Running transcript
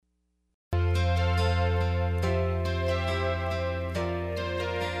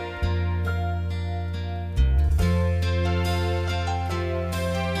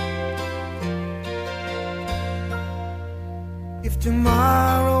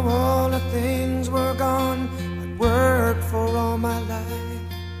tomorrow all the things were gone I'd worked for all my life,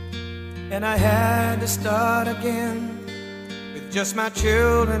 and I had to start again with just my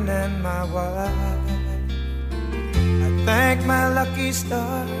children and my wife. I thank my lucky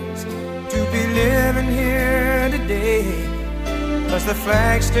stars to be living here today, 'cause the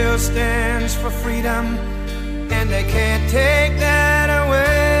flag still stands for freedom, and they can't take that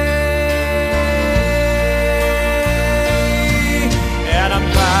away. And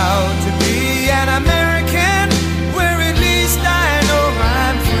I'm proud to be an American, where at least I know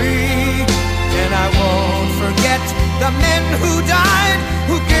I'm free. And I won't forget the men who died,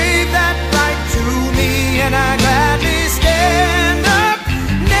 who gave that right to me. And I gladly stand up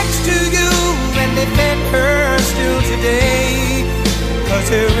next to you and defend her still today, 'cause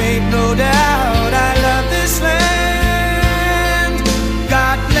there ain't no doubt I love this land.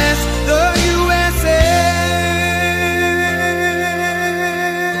 God bless the USA.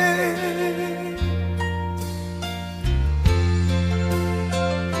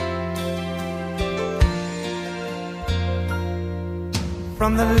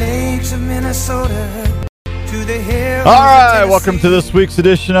 From the lakes of Minnesota to the hills. All right, welcome to this week's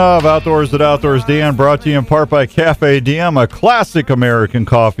edition of Outdoors at Outdoors Dan, brought to you in part by Cafe Diem, a classic American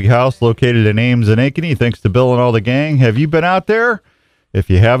coffee house located in Ames and Ankeny. Thanks to Bill and all the gang. Have you been out there? If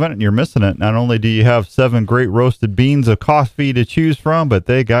you haven't, you're missing it. Not only do you have 7 great roasted beans of coffee to choose from, but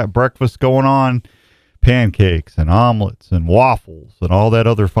they got breakfast going on, pancakes and omelets and waffles and all that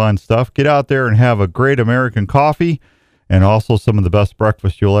other fun stuff. Get out there and have a great American coffee, and also some of the best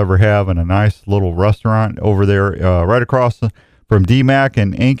breakfast you'll ever have in a nice little restaurant over there right across from DMAC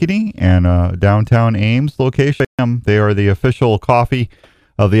in Ankeny and downtown Ames location. They are the official coffee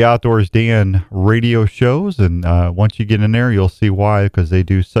of the Outdoors Dan radio shows, and once you get in there, you'll see why, because they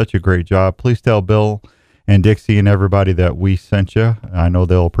do such a great job. Please tell Bill and Dixie and everybody that we sent you. I know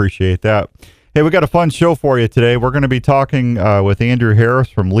they'll appreciate that. Hey, we got a fun show for you today. We're going to be talking with Andrew Harris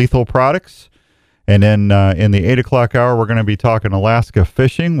from Lethal Products. And then in the 8 o'clock hour, we're going to be talking Alaska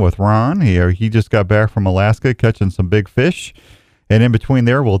fishing with Ron. He just got back from Alaska catching some big fish. And in between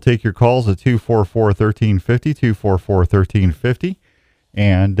there, we'll take your calls at 244-1350, 244-1350.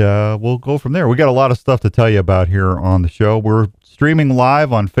 And we'll go from there. We got a lot of stuff to tell you about here on the show. We're streaming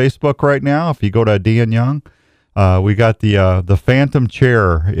live on Facebook right now. If you go to Dan Young, we got the Phantom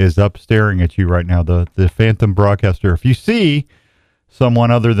chair is up staring at you right now, the Phantom broadcaster. If you see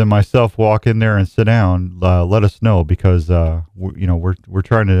someone other than myself walk in there and sit down, let us know, because we're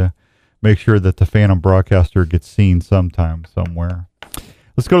trying to make sure that the Phantom broadcaster gets seen sometime somewhere.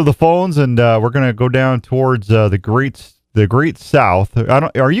 Let's go to the phones, and we're going to go down towards the great South.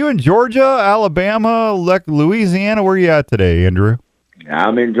 Are you in Georgia, Alabama, Louisiana? Where are you at today, Andrew?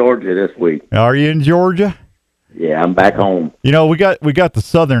 I'm in Georgia this week. Are you in Georgia? Yeah, I'm back home. You know, we got the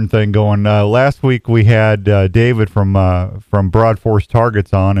Southern thing going. Last week we had David from Broad Force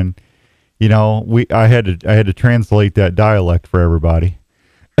Targets on, and you know, I had to translate that dialect for everybody.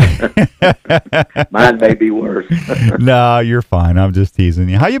 Mine may be worse. No, you're fine. I'm just teasing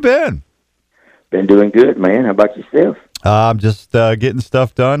you. How you been? Been doing good, man. How about yourself? I'm just getting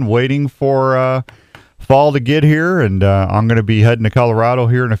stuff done, waiting for fall to get here, and I'm going to be heading to Colorado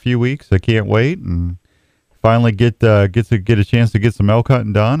here in a few weeks. I can't wait, and finally get a chance to get some elk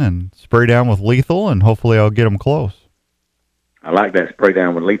hunting done and spray down with lethal, and hopefully I'll get them close. I like that spray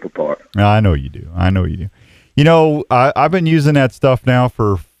down with lethal part. I know you do. You know, I've been using that stuff now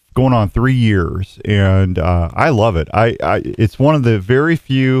for going on 3 years, and I love it. It's one of the very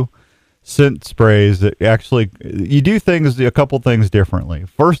few scent sprays that actually, you do a couple things differently.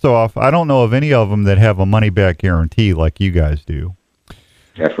 First off, I don't know of any of them that have a money back guarantee like you guys do.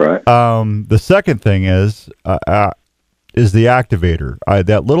 That's right. The second thing is the activator.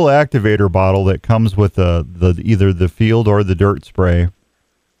 That little activator bottle that comes with either the field or the dirt spray.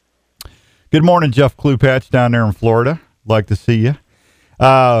 Good morning, Jeff Klupatch down there in Florida. Like to see you.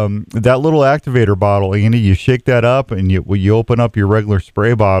 That little activator bottle, Andy, you shake that up, and you open up your regular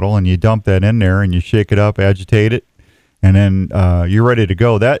spray bottle, and you dump that in there, and you shake it up, agitate it, and then you're ready to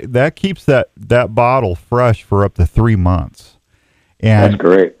go. That keeps that bottle fresh for up to 3 months. And that's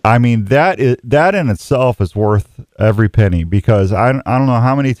great. I mean, that in itself is worth every penny, because I don't know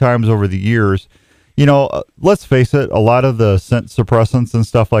how many times over the years, you know, let's face it, a lot of the scent suppressants and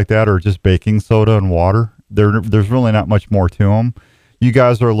stuff like that are just baking soda and water. There's really not much more to them. You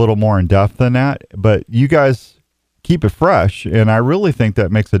guys are a little more in depth than that, but you guys keep it fresh, and I really think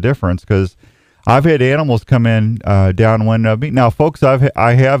that makes a difference, because I've had animals come in downwind of me. Now, folks,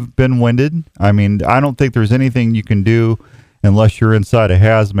 I have been winded. I mean, I don't think there's anything you can do unless you're inside a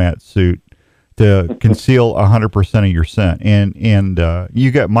hazmat suit to conceal 100% of your scent. And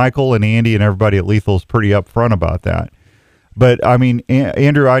you got Michael and Andy and everybody at Lethal's pretty upfront about that. But I mean,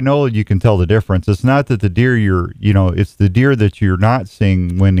 Andrew, I know you can tell the difference. It's not that the deer it's the deer that you're not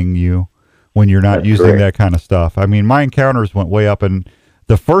seeing winning you when you're not using that kind of stuff. I mean, my encounters went way up. And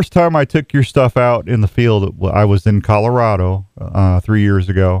the first time I took your stuff out in the field, I was in Colorado 3 years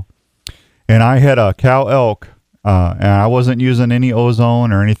ago, and I had a cow elk, and I wasn't using any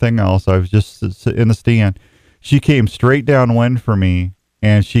ozone or anything else. I was just in the stand. She came straight downwind for me,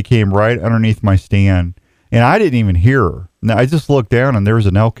 and she came right underneath my stand, and I didn't even hear her. I just looked down, and there was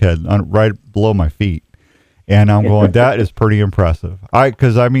an elk head right below my feet. And I'm going, that is pretty impressive.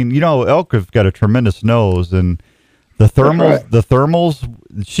 Because elk have got a tremendous nose, and the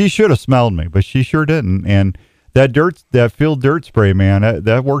thermals, she should have smelled me, but she sure didn't. And that field dirt spray, man,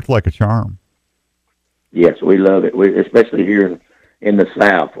 that worked like a charm. Yes, we love it. Especially here in the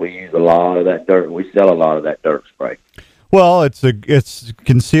South, we use a lot of that dirt. We sell a lot of that dirt spray. Well, it's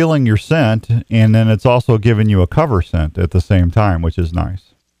concealing your scent, and then it's also giving you a cover scent at the same time, which is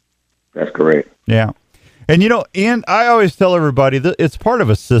nice. That's correct. Yeah. And I always tell everybody that it's part of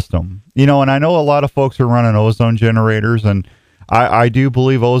a system, and I know a lot of folks are running ozone generators, and I do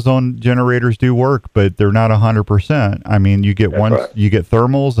believe ozone generators do work, but they're not 100%. I mean, you get you get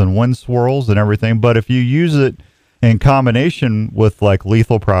thermals and wind swirls and everything, but if you use it in combination with like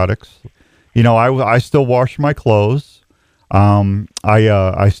Lethal products, I still wash my clothes.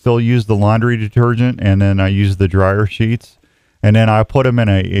 I still use the laundry detergent, and then I use the dryer sheets. And then I put them in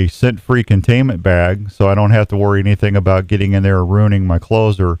a scent-free containment bag, so I don't have to worry anything about getting in there or ruining my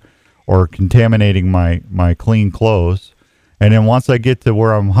clothes or contaminating my clean clothes. And then once I get to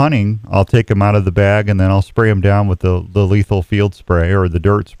where I'm hunting, I'll take them out of the bag, and then I'll spray them down with the Lethal field spray or the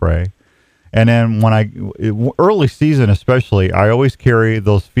dirt spray. And then early season especially, I always carry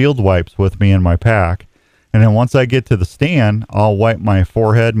those field wipes with me in my pack. And then once I get to the stand, I'll wipe my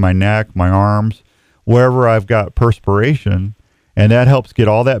forehead, my neck, my arms, wherever I've got perspiration. And that helps get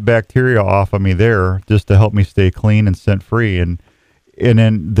all that bacteria off of me there, just to help me stay clean and scent free. And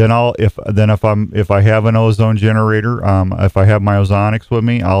then I'll if I have an ozone generator, if I have my ozonics with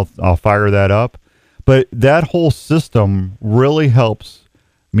me, I'll fire that up. But that whole system really helps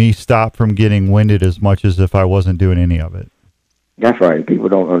me stop from getting winded as much as if I wasn't doing any of it. That's right. People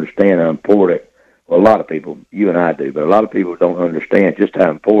don't understand how important. Well, a lot of people, you and I do, but a lot of people don't understand just how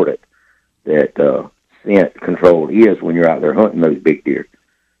important that scent control is when you're out there hunting those big deer.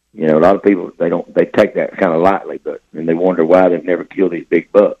 A lot of people, they take that kind of lightly, and they wonder why they've never killed these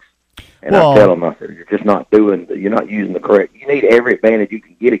big bucks. And I tell them, I said, you're not using the correct, you need every advantage you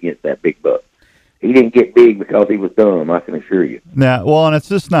can get against that big buck. He didn't get big because he was dumb, I can assure you. Yeah, well, and it's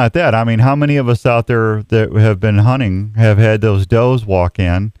just not that. I mean, how many of us out there that have been hunting have had those does walk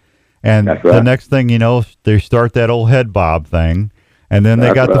in, and the next thing you know, they start that old head bob thing, and then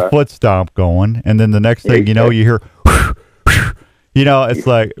they got the foot stomp going, and then the next thing you know, you hear, it's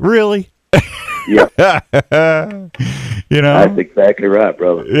like, really? Yeah. That's exactly right,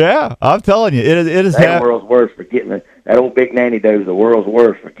 brother. Yeah, I'm telling you, it is. That world's worst for getting it. That old big nanny doe's the world's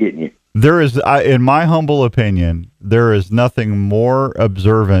worst for getting you. There is, in my humble opinion, there is nothing more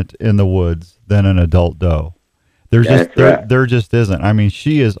observant in the woods than an adult doe. There just isn't. I mean,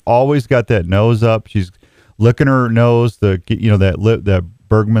 she has always got that nose up. She's licking her nose, that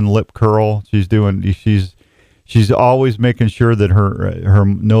Bergman lip curl. She's always making sure that her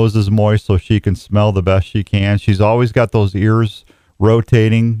nose is moist so she can smell the best she can. She's always got those ears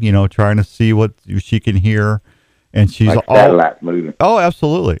rotating, trying to see what she can hear. And she's like satellites moving. Oh,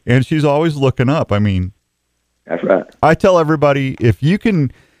 absolutely. And she's always looking up. I mean, that's right. I tell everybody, if you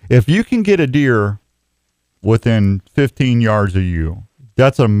can get a deer within 15 yards of you,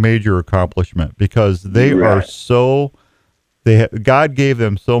 that's a major accomplishment, because they are so, God gave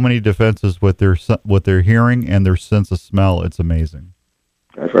them so many defenses with their hearing and their sense of smell. It's amazing.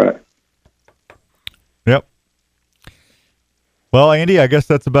 That's right. Yep. Well, Andy, I guess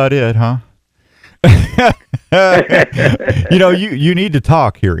that's about it, huh? You need to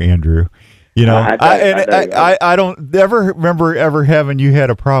talk here, Andrew. I don't ever remember ever having you had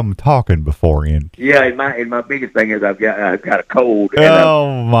a problem talking before, Ian. Yeah, and my biggest thing is I've got a cold. And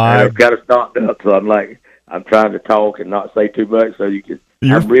I've got it stopped up, so I'm trying to talk and not say too much, so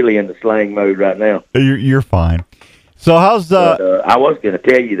I'm really in the slang mode right now. You're fine. So how's I was going to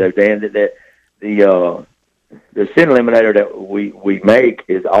tell you though, Dan, that the scent eliminator that we make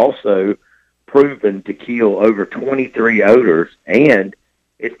is also proven to kill over 23 odors, and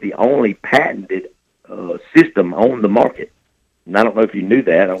it's the only patented system on the market. And I don't know if you knew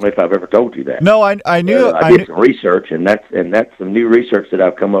that. I don't know if I've ever told you that. No, I knew. I did some research, and that's some new research that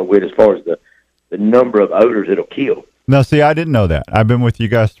I've come up with as far as the the number of odors it'll kill. No, see, I didn't know that. I've been with you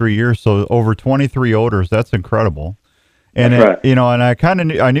guys 3 years, so over 23 odors. That's incredible. And That's right.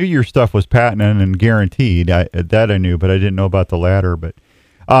 and I knew your stuff was patented and guaranteed. That I knew, but I didn't know about the latter. But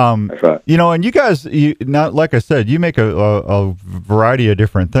That's right. and you guys, not like I said, you make a variety of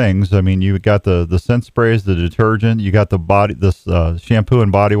different things. I mean, you got the scent sprays, the detergent, you got the shampoo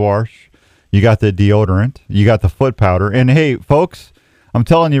and body wash, you got the deodorant, you got the foot powder. And hey, folks, I'm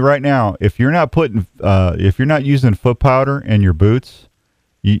telling you right now, if you're not using foot powder in your boots,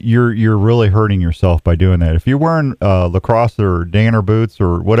 you're really hurting yourself by doing that. If you're wearing lacrosse or Danner boots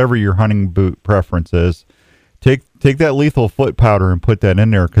or whatever your hunting boot preference is, take that lethal foot powder and put that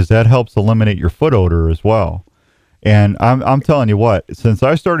in there, because that helps eliminate your foot odor as well. And I'm telling you what, since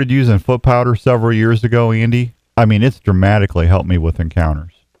I started using foot powder several years ago, Andy, I mean, it's dramatically helped me with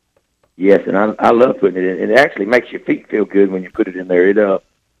encounters. Yes, and I love putting it in. It actually makes your feet feel good when you put it in there.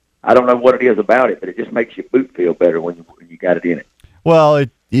 I don't know what it is about it, but it just makes your boot feel better when you got it in it. Well,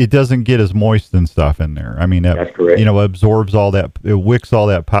 it doesn't get as moist and stuff in there. I mean, that's correct. Absorbs all that, it wicks all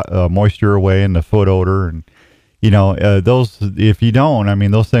that moisture away in the foot odor, and those, if you don't, I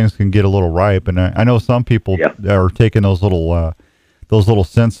mean, those things can get a little ripe. And I know some people are taking those little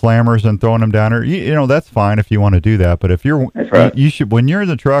scent slammers and throwing them down there. That's fine if you want to do that. But if that's right. you should, when you're in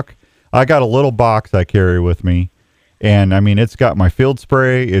the truck, I got a little box I carry with me. And I mean, it's got my field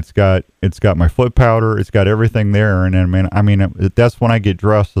spray, it's got my foot powder, it's got everything there. And I mean, that's when I get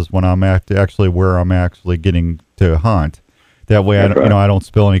dressed, is when I'm actually where I'm actually getting to hunt. That way, I don't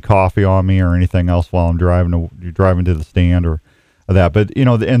spill any coffee on me or anything else while I'm driving to the stand or that. But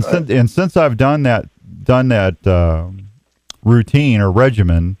since I've done that routine or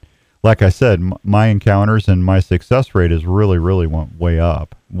regimen, like I said, my encounters and my success rate has really, really went way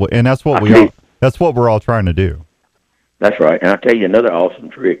up. And that's what we're all trying to do. That's right. And I'll tell you another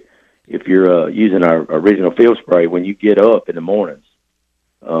awesome trick. If you're using our original field spray, when you get up in the mornings,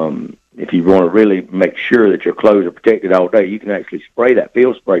 if you want to really make sure that your clothes are protected all day, you can actually spray that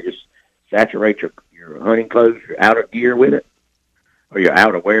field spray. Just saturate your hunting clothes, your outer gear with it, or your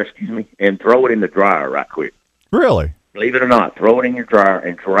outerwear, and throw it in the dryer right quick. Really? Believe it or not, throw it in your dryer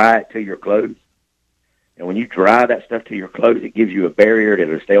and dry it to your clothes. And when you dry that stuff to your clothes, it gives you a barrier that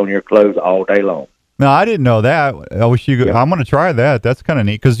will stay on your clothes all day long. No, I didn't know that. I wish you. I'm going to try that. That's kind of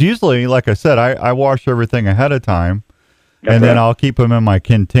neat, because usually, like I said, I wash everything ahead of time, and then I'll keep them in my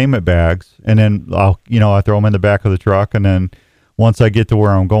containment bags, and then I throw them in the back of the truck, and then once I get to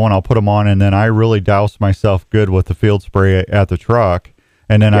where I'm going, I'll put them on, and then I really douse myself good with the field spray at the truck,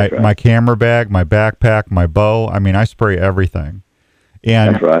 and then my camera bag, my backpack, my bow. I mean, I spray everything,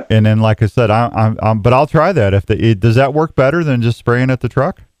 and that's right. And then, like I said, but I'll try that. Does that work better than just spraying at the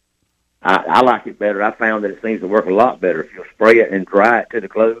truck? I like it better. I found that it seems to work a lot better if you'll spray it and dry it to the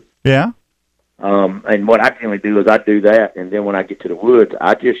clothes. Yeah. And what I generally do is I do that, and then when I get to the woods,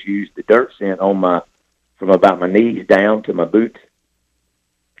 I just use the dirt scent from about my knees down to my boots,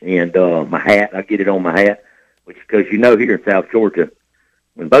 and my hat. I get it on my hat, because here in South Georgia,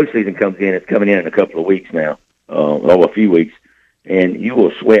 when bow season comes in, it's coming in a couple of weeks now, a few weeks, and you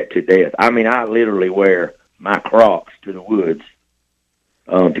will sweat to death. I mean, I literally wear my Crocs to the woods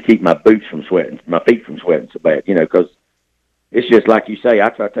to keep my feet from sweating so bad, because it's just like you say. I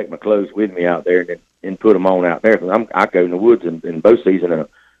try to take my clothes with me out there and put them on out there, because I go in the woods in bow season in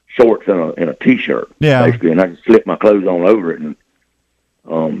shorts and a t-shirt, basically, and I just slip my clothes on over it, and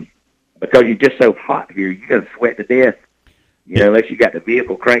because you're just so hot here, you're gonna sweat to death, unless you got the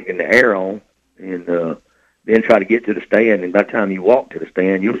vehicle cranking the air on, and then try to get to the stand, and by the time you walk to the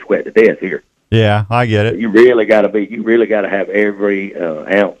stand, you'll sweat to death here. Yeah, I get it. You really got to have every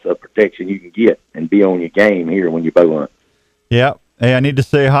ounce of protection you can get and be on your game here when you bow hunt. Yeah. Hey, I need to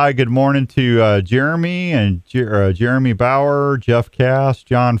say hi, good morning to Jeremy and Jeremy Bauer, Jeff Cass,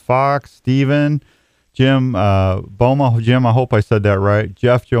 John Fox, Steven, Jim Boma. Jim, I hope I said that right.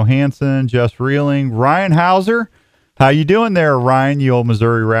 Jeff Johansson, Jess Reeling, Ryan Hauser. How you doing there, Ryan, you old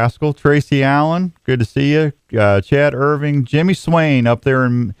Missouri rascal? Tracy Allen, good to see you. Chad Irving, Jimmy Swain up there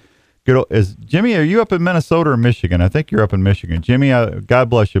in... Jimmy, are you up in Minnesota or Michigan? I think you're up in Michigan. Jimmy, God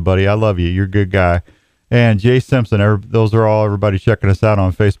bless you, buddy. I love you. You're a good guy. And Jay Simpson, those are all everybody checking us out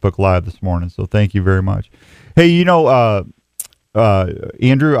on Facebook Live this morning. So thank you very much. Hey, Andrew,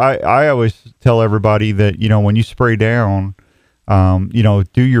 I always tell everybody that, when you spray down,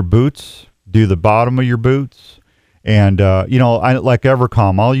 do your boots, do the bottom of your boots. And, I like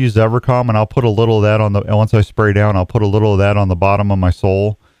Evercom. I'll use Evercom, and I'll put a little of that once I spray down, I'll put a little of that on the bottom of my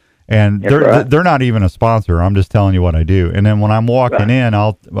sole. And they're not even a sponsor. I'm just telling you what I do. And then when I'm walking in,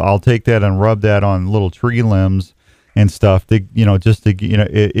 I'll take that and rub that on little tree limbs and stuff.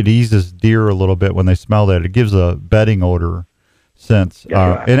 It eases deer a little bit when they smell that. It gives a bedding odor sense,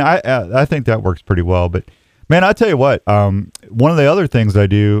 Right. and I think that works pretty well. But man, I tell you what, one of the other things I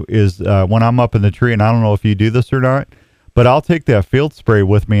do is when I'm up in the tree, and I don't know if you do this or not, but I'll take that field spray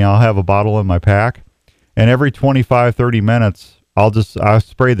with me. I'll have a bottle in my pack, and every 25, 30 minutes, I'll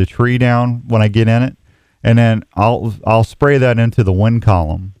spray the tree down when I get in it, and then I'll spray that into the wind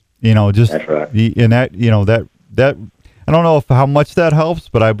column. Just That's right. And that I don't know how much that helps,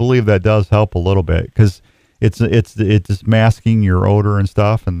 but I believe that does help a little bit because it's just masking your odor and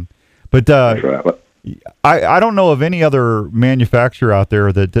stuff. But That's right. I don't know of any other manufacturer out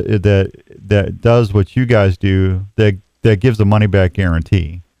there that does what you guys do that gives a money back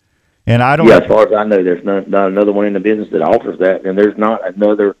guarantee. And I don't. Yeah, as far as I know, there's not another one in the business that offers that, and there's not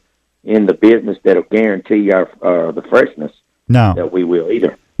another in the business that'll guarantee the freshness No. that we will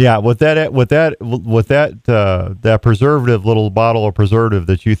either. Yeah, with that preservative, little bottle of preservative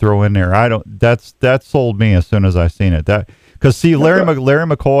that you throw in there, that sold me as soon as I seen it. Because see, Larry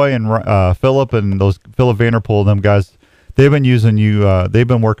McCoy and Philip and those Philip Vanderpool, them guys, they've been using you. They've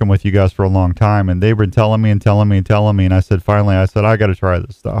been working with you guys for a long time, and they've been telling me, and I said, finally, I got to try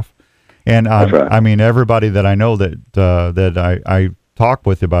this stuff. And That's right. I mean, everybody that I know that I talk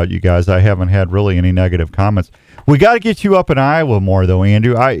with about you guys, I haven't had really any negative comments. We got to get you up in Iowa more, though,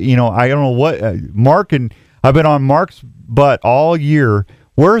 Andrew. I don't know what Mark, and I've been on Mark's butt all year.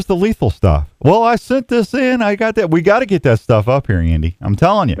 Where's the lethal stuff? Well, I sent this in. I got that. We got to get that stuff up here, Andy. I'm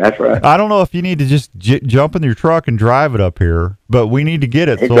telling you. That's right. I don't know if you need to just jump in your truck and drive it up here, but we need to get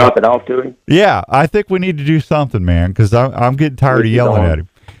it. And drop it off to him. Yeah, I think we need to do something, man, because I'm getting tired of yelling at him.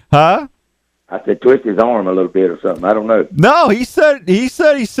 Huh? I said twist his arm a little bit or something. I don't know. No, he said he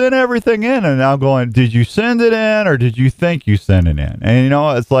sent everything in, and I'm going, did you send it in, or did you think you sent it in? And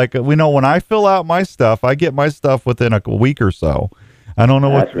it's like, we know when I fill out my stuff, I get my stuff within a week or so. I don't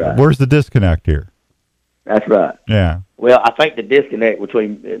know That's right. Where's the disconnect here? That's right. Yeah. Well, I think the disconnect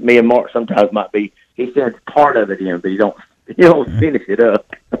between me and Mark sometimes might be he sends part of it in, but he don't finish it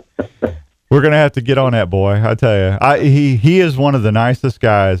up. We're gonna have to get on that boy. I tell you, he is one of the nicest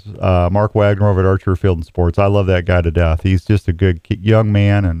guys. Mark Wagner over at Archer Field and Sports. I love that guy to death. He's just a good young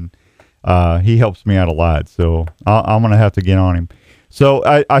man, and he helps me out a lot. So I'm gonna have to get on him. So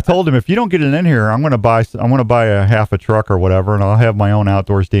I told him, if you don't get it in here, I'm gonna buy a half a truck or whatever, and I'll have my own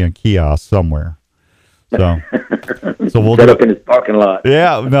Outdoors Dan kiosk somewhere. So we'll set up in his parking lot.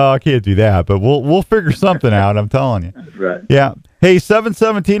 Yeah, no, I can't do that, but we'll figure something out. I'm telling you. That's right. Yeah. Hey,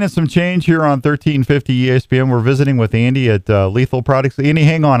 7:17 and some change here on 1350 ESPN. We're visiting with Andy at Lethal Products. Andy,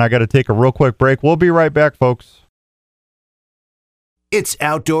 hang on. I got to take a real quick break. We'll be right back, folks. It's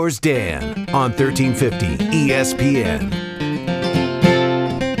Outdoors Dan on 1350 ESPN.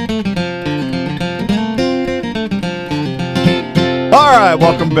 All right,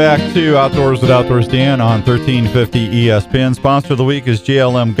 welcome back to Outdoors with Outdoors Dan on 1350 ESPN. Sponsor of the week is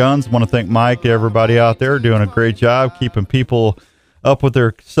JLM Guns. Want to thank Mike, everybody out there doing a great job keeping people up with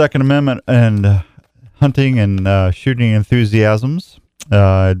their Second Amendment and hunting and shooting enthusiasms.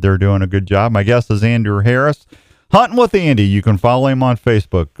 They're doing a good job. My guest is Andrew Harris. Hunting with Andy. You can follow him on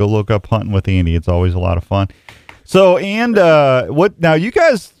Facebook. Go look up Hunting with Andy. It's always a lot of fun. So, and now you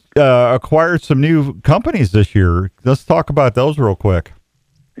guys acquired some new companies this year. Let's talk about those real quick.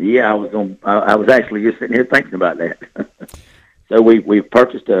 Yeah, I was actually just sitting here thinking about that. So we've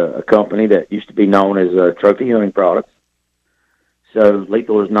purchased a company that used to be known as Trophy Hunting Products. So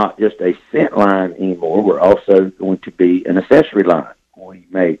Lethal is not just a scent line anymore. We're also going to be an accessory line. We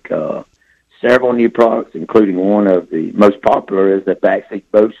make several new products, including one of the most popular is the backseat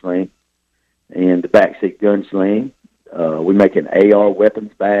bow sling and the backseat gun sling. We make an AR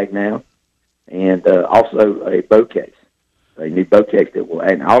weapons bag now, and also a bow case, a new bow case that will,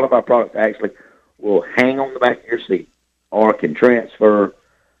 and all of our products actually will hang on the back of your seat, or can transfer.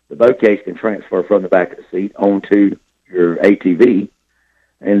 The bow case can transfer from the back of the seat onto your ATV,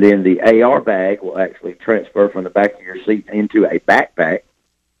 and then the AR bag will actually transfer from the back of your seat into a backpack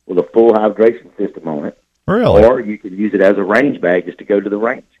with a full hydration system on it. Really? Or you can use it as a range bag just to go to the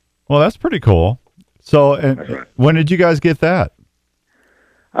range. Well, that's pretty cool. So, Right. When did you guys get that?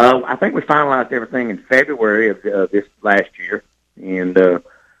 I think we finalized everything in February of this last year, and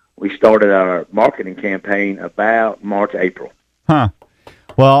we started our marketing campaign about March, April. Huh.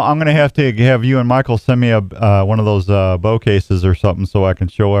 Well, I'm going to have you and Michael send me one of those bow cases or something so I can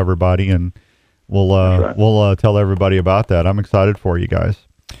show everybody, and we'll tell everybody about that. I'm excited for you guys.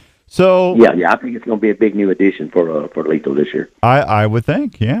 So Yeah, I think it's going to be a big new addition for Lethal this year. I would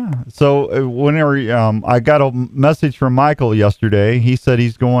think, yeah. So whenever I got a message from Michael yesterday, he said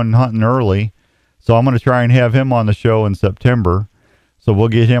he's going hunting early So I'm going to try and have him on the show in September. So we'll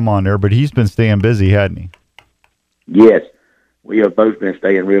get him on there. But he's been staying busy, hadn't he? Yes, we have both been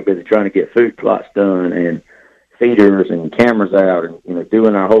staying real busy trying to get food plots done and feeders and cameras out, and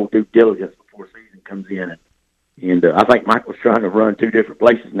doing our whole due diligence before season comes in. And I think Michael's trying to run 2 different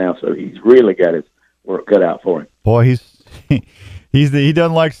places now, so he's really got his work cut out for him. Boy, he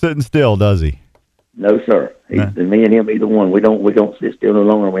doesn't like sitting still, does he? No, sir. Me and him, either one. We don't sit still no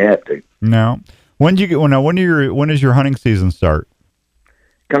longer than we have to. No. When does your hunting season start?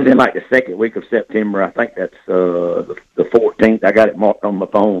 Comes in like the second week of September. I think that's the 14th. I got it marked on my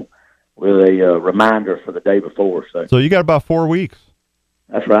phone with a reminder for the day before. So you got about 4 weeks.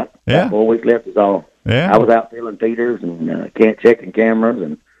 That's right. Yeah. 4 weeks left is all. Yeah. I was out filling feeders and checking cameras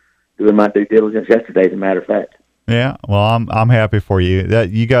and doing my due diligence yesterday, as a matter of fact. Yeah. Well, I'm happy for you.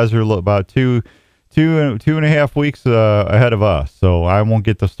 That you guys are about two and a half weeks ahead of us. So I won't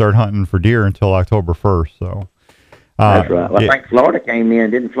get to start hunting for deer until October 1st. So. That's right. Well, I think Florida came in.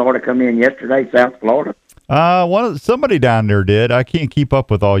 Didn't Florida come in yesterday, South Florida? Somebody down there did. I can't keep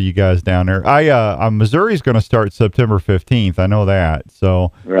up with all you guys down there. Missouri's going to start September 15th. I know that.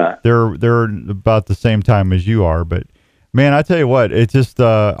 So right. They're about the same time as you are. But man, I tell you what, it's just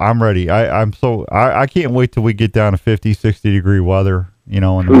I'm ready. I can't wait till we get down to 50, 60 degree weather.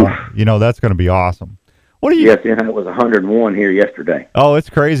 That's going to be awesome. What are you? Yes, it was 101 here yesterday. Oh,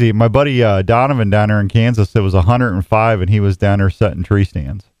 it's crazy. My buddy Donovan down there in Kansas, it was 105, and he was down there setting tree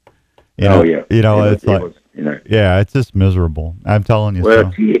stands. Yeah. It's just miserable. I'm telling you.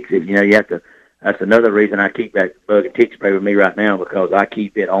 Well, ticks. You have to. That's another reason I keep that bug and tick spray with me right now, because I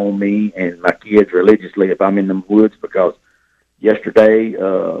keep it on me and my kids religiously if I'm in the woods. Because yesterday,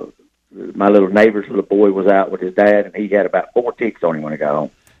 my little neighbor's little boy was out with his dad, and he had about 4 ticks on him when he got home.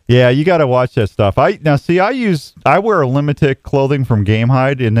 Yeah, you got to watch that stuff. I wear a Limitic clothing from Game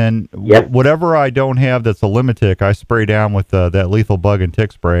Hide, and then whatever I don't have that's a Limitic, I spray down with that lethal bug and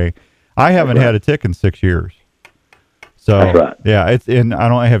tick spray. I haven't had a tick in 6 years. So that's right. Yeah,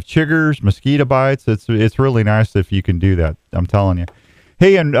 I have chiggers, mosquito bites. It's really nice if you can do that. I'm telling you.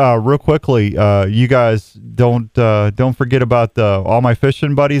 Hey, and real quickly, you guys don't forget about all my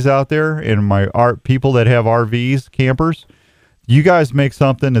fishing buddies out there and my people that have RVs, campers. You guys make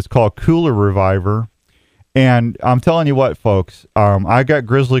something that's called Cooler Reviver, and I'm telling you what, folks, I got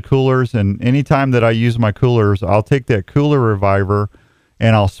Grizzly coolers, and anytime that I use my coolers, I'll take that Cooler Reviver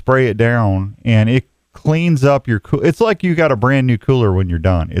and I'll spray it down, and it cleans up your it's like you got a brand new cooler when you're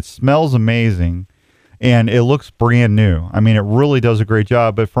done. It smells amazing, and it looks brand new. I mean, it really does a great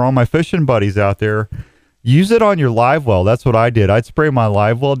job. But for all my fishing buddies out there, use it on your live well. That's what I did. I'd spray my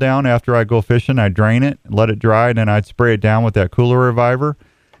live well down after I go fishing. I'd drain it, let it dry, and then I'd spray it down with that Cooler Reviver.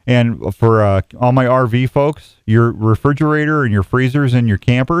 And for all my RV folks, your refrigerator and your freezers and your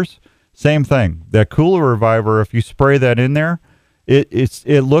campers, same thing. That Cooler Reviver, if you spray that in there,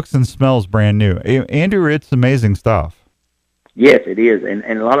 it looks and smells brand new. Andrew, it's amazing stuff. Yes, it is, and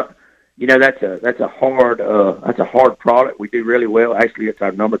a lot of that's a hard product. We do really well. Actually, it's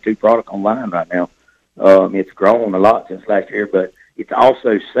our number 2 product online right now. It's grown a lot since last year, but it's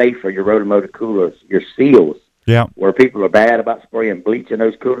also safe for your Rotomotor coolers, your seals. Yeah. Where people are bad about spraying bleach in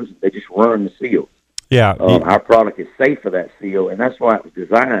those coolers, they just run the seals. Yeah. Our product is safe for that seal, and that's why it was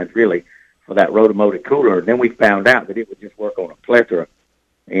designed really for that Rotomotor cooler. And then we found out that it would just work on a plethora.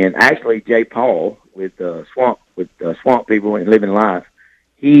 And actually, Jay Paul with Swamp People and Living Life,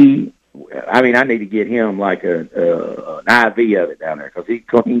 I need to get him like an IV of it down there, because he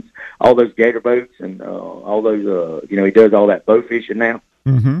cleans all those gator boats and all those, he does all that bow fishing now.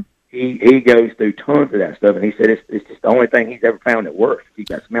 Mm-hmm. He goes through tons of that stuff, and he said it's just the only thing he's ever found that works. He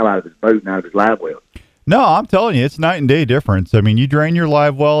got smell out of his boat and out of his live well. No, I'm telling you, it's night and day difference. I mean, you drain your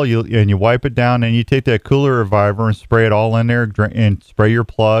live well, and you wipe it down, and you take that Cooler Reviver and spray it all in there, and spray your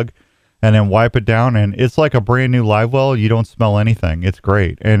plug, and then wipe it down, and it's like a brand new live well. You don't smell anything. It's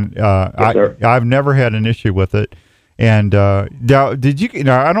great, and yes, I've never had an issue with it. And now,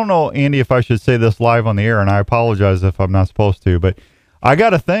 I don't know, Andy, if I should say this live on the air, and I apologize if I'm not supposed to, but I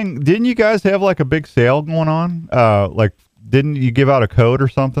got a thing. Didn't you guys have like a big sale going on? Didn't you give out a code or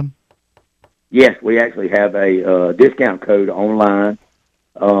something? Yes, we actually have a discount code online,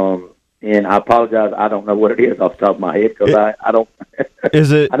 and I apologize. I don't know what it is off the top of my head, because I don't.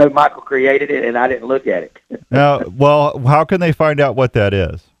 Is it? I know Michael created it, and I didn't look at it. Well, how can they find out what that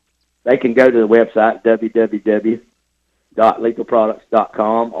is? They can go to the website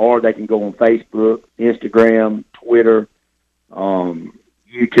www.lethalproducts.com, or they can go on Facebook, Instagram, Twitter,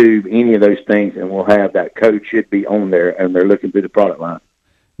 YouTube, any of those things, and we'll have that code should be on there, and they're looking through the product line.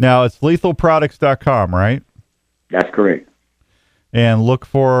 Now, it's lethalproducts.com, right? That's correct. and look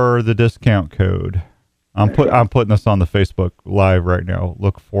for the discount code. I'm putting this on the Facebook Live right now.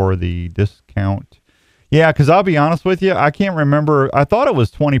 Look for the discount. Yeah, because I'll be honest with you, I can't remember. I thought it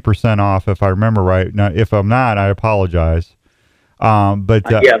was 20% off, if I remember right. Now, if I'm not, I apologize. But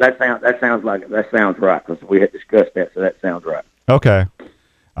yeah, that sounds right, because we had discussed that, so that sounds right. Okay.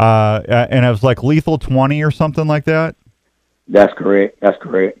 And it was like Lethal 20 or something like that? That's correct.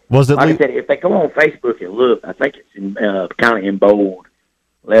 Was it? Like I said, if they go on Facebook and look, I think it's in, kind of in bold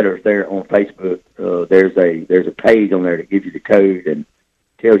letters there on Facebook. There's a page on there that gives you the code and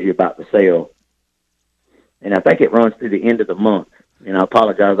tells you about the sale. And I think it runs through the end of the month. And I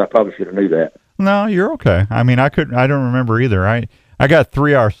apologize. I probably should have knew that. No, you're okay. I mean, I don't remember either. I got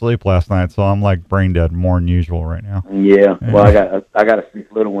 3 hours sleep last night, so I'm like brain dead more than usual right now. Yeah. Well, I got a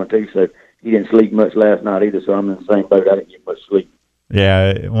little one too, so he didn't sleep much last night either. So I'm in the same boat. I didn't get much sleep.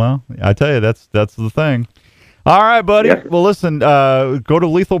 Yeah. Well, I tell you, that's the thing. All right, buddy. Yes, well, listen, go to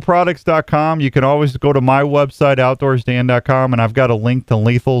lethalproducts.com. You can always go to my website, outdoorsdan.com, and I've got a link to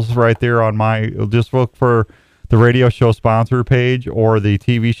Lethals right there on my, just look for the radio show sponsor page or the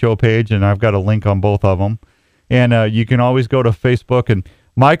TV show page, and I've got a link on both of them. And you can always go to Facebook, and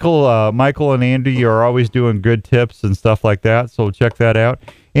Michael and Andy are always doing good tips and stuff like that, so check that out.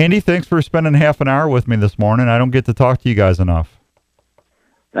 Andy, thanks for spending half an hour with me this morning. I don't get to talk to you guys enough.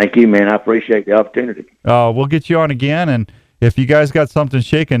 Thank you, man. I appreciate the opportunity. We'll get you on again, and if you guys got something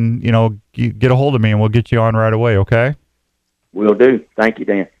shaking, get a hold of me, and we'll get you on right away, okay? Will do. Thank you,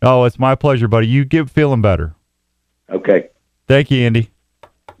 Dan. Oh, it's my pleasure, buddy. You get feeling better. Okay. Thank you, Andy.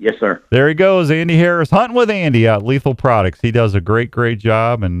 Yes, sir. There he goes, Andy Harris, hunting with Andy at Lethal Products. He does a great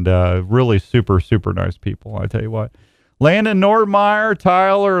job, and really super, super nice people, I tell you what. Landon Nordmeyer,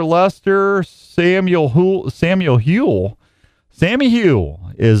 Tyler Lester, Sammy Huell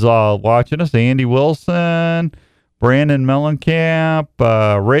is watching us. Andy Wilson, Brandon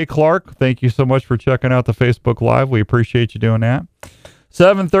Mellencamp, Ray Clark. Thank you so much for checking out the Facebook Live. We appreciate you doing that.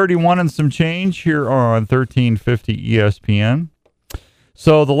 7:31 and some change here on 1350 ESPN.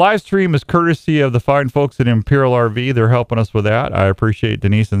 So the live stream is courtesy of the fine folks at Imperial RV. They're helping us with that. I appreciate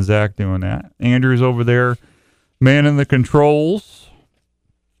Denise and Zach doing that. Andrew's over there manning the controls.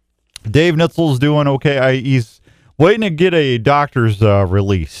 Dave Nitzel's doing okay. He's waiting to get a doctor's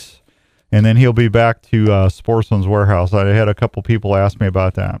release, and then he'll be back to Sportsman's Warehouse. I had a couple people ask me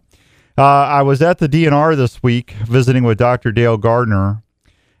about that. I was at the DNR this week visiting with Dr. Dale Gardner,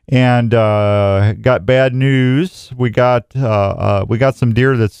 and got bad news. We got some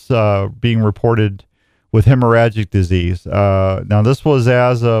deer that's being reported with hemorrhagic disease. Now, this was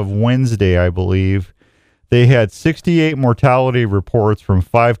as of Wednesday, I believe. They had 68 mortality reports from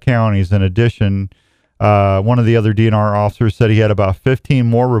 5 counties. In addition, one of the other DNR officers said he had about 15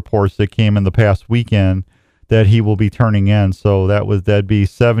 more reports that came in the past weekend that he will be turning in. So that'd be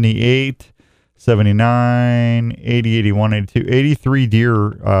 78, 79, 80, 81, 82, 83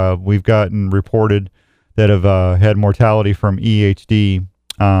 deer we've gotten reported that have had mortality from EHD.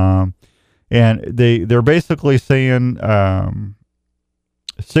 And they're basically saying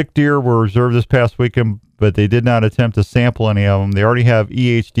sick deer were observed this past weekend, but they did not attempt to sample any of them. They already have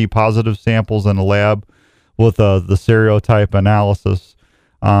EHD positive samples in the lab with the serotype analysis.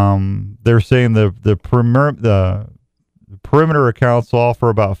 They're saying the perimeter accounts offer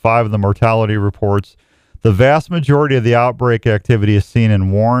about 5 of the mortality reports. The vast majority of the outbreak activity is seen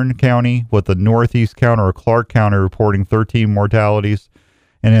in Warren County, with the Northeast County or Clark County reporting 13 mortalities,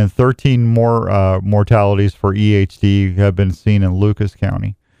 and then 13 more mortalities for EHD have been seen in Lucas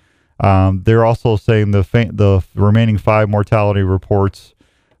County. They're also saying the remaining 5 mortality reports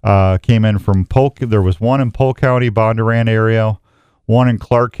came in from Polk. There was one in Polk County, Bondurant area, one in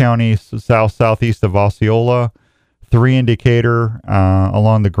Clark County, southeast of Osceola, 3 in Decatur,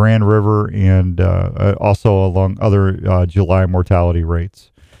 along the Grand River, and also along other July mortality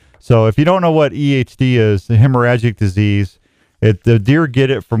rates. So if you don't know what EHD is, the hemorrhagic disease, the deer get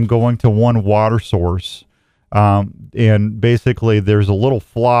it from going to one water source. And basically there's a little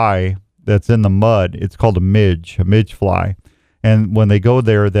fly that's in the mud. It's called a midge fly. And when they go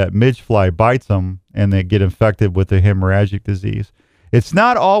there, that midge fly bites them and they get infected with the hemorrhagic disease. It's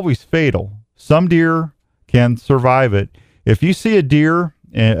not always fatal. Some deer can survive it. If you see a deer,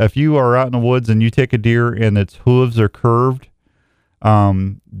 if you are out in the woods and you take a deer and its hooves are curved,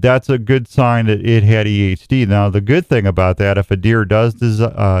 that's a good sign that it had EHD. Now, the good thing about that, if a deer does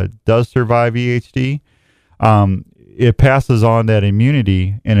survive EHD, it passes on that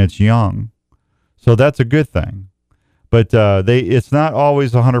immunity in its young. So that's a good thing. But it's not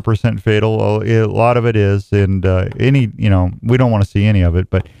always 100% fatal. A lot of it is, and we don't want to see any of it.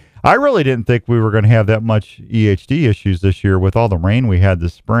 But I really didn't think we were going to have that much EHD issues this year with all the rain we had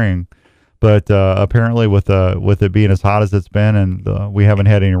this spring. But apparently with it being as hot as it's been and we haven't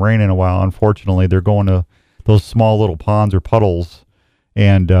had any rain in a while, unfortunately, they're going to those small little ponds or puddles.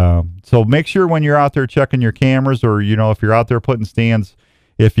 And so make sure when you're out there checking your cameras or, if you're out there putting stands,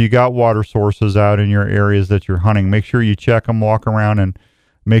 if you got water sources out in your areas that you're hunting, make sure you check them, walk around, and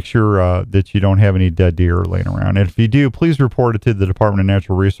make sure that you don't have any dead deer laying around. And if you do, please report it to the Department of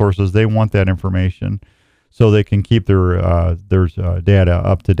Natural Resources. They want that information so they can keep their data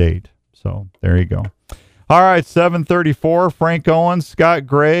up to date. So there you go. All right, 734, Frank Owens, Scott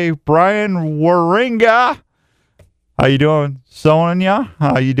Gray, Brian Waringa. How you doing, Sonia?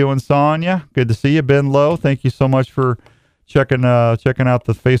 How you doing, Sonia? Good to see you. Ben Lowe, thank you so much for checking out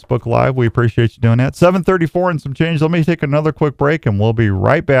the Facebook Live. We appreciate you doing that. 734 and some change. Let me take another quick break, and we'll be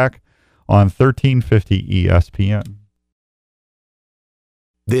right back on 1350 ESPN.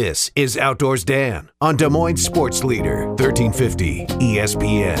 This is Outdoors Dan on Des Moines Sports Leader, 1350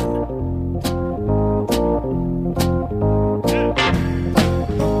 ESPN.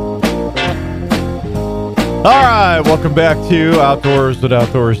 All right, welcome back to Outdoors with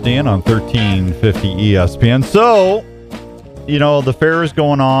Outdoors Dan on 1350 ESPN. So, the fair is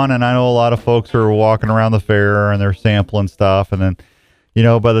going on, and I know a lot of folks are walking around the fair and they're sampling stuff. And then,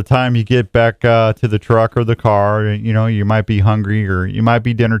 by the time you get back to the truck or the car, you might be hungry or you might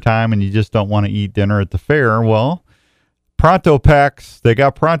be dinner time and you just don't want to eat dinner at the fair. Well, Pronto Packs, they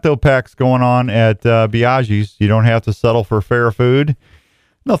got Pronto Packs going on at Biaggi's. You don't have to settle for fair food.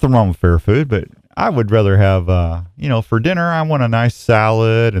 Nothing wrong with fair food, but I would rather have, for dinner, I want a nice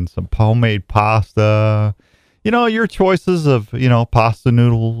salad and some homemade pasta. Your choices of, pasta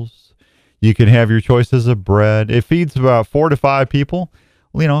noodles. You can have your choices of bread. It feeds about 4 to 5 people.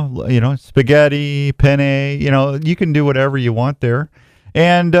 Spaghetti, penne. You can do whatever you want there,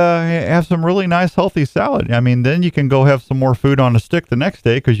 and have some really nice healthy salad. I mean, then you can go have some more food on a stick the next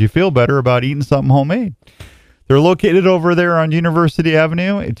day because you feel better about eating something homemade. They're located over there on University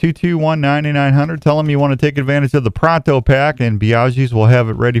Avenue at 221-9900. Tell them you want to take advantage of the Pronto Pack, and Biaggi's will have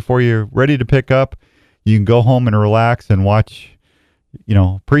it ready for you, ready to pick up. You can go home and relax and watch,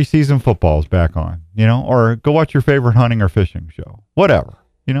 preseason football's back on, or go watch your favorite hunting or fishing show. Whatever,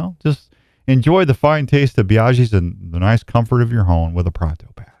 just enjoy the fine taste of Biaggi's and the nice comfort of your home with a Pronto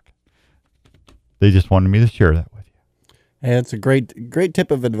Pack. They just wanted me to share that with you. Hey, that's a great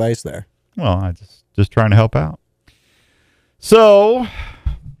tip of advice there. Well, I just trying to help out. So,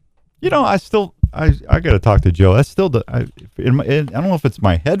 I got to talk to Joe. That's still I don't know if it's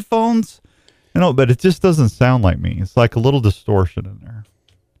my headphones, but it just doesn't sound like me. It's like a little distortion in there.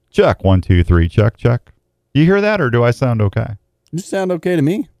 Check 1, 2, 3. Check. You hear that, or do I sound okay? You sound okay to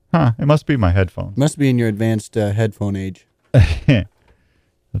me. Huh? It must be my headphones. Must be in your advanced headphone age.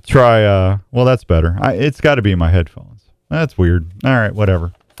 Try. Well, that's better. It's got to be my headphones. That's weird. All right,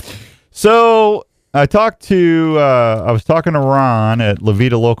 whatever. So I was talking to Ron at La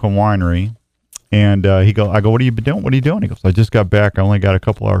Vida Local Winery, and I go, what have you been doing? What are you doing? He goes, I just got back. I only got a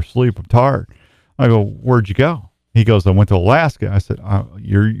couple hours sleep. I'm tired. I go, where'd you go? He goes, I went to Alaska. I said,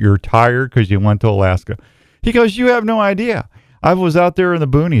 you're tired because you went to Alaska. He goes, you have no idea. I was out there in the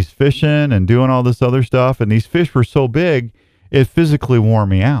boonies fishing and doing all this other stuff, and these fish were so big, it physically wore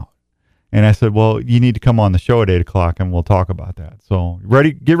me out. And I said, well, you need to come on the show at 8 o'clock and we'll talk about that. So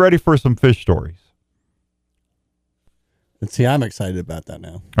get ready for some fish stories. Let's see, I'm excited about that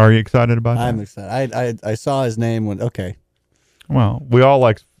now. Are you excited about that? I'm excited. I saw his name when, okay. Well, we all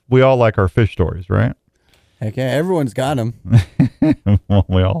like our fish stories, right? Okay, everyone's got them. Well,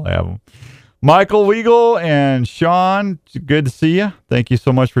 we all have them. Michael Weigel and Sean, good to see you. Thank you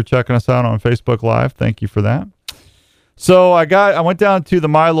so much for checking us out on Facebook Live. Thank you for that. So I went down to the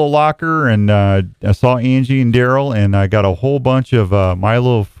Milo locker and I saw Angie and Daryl, and I got a whole bunch of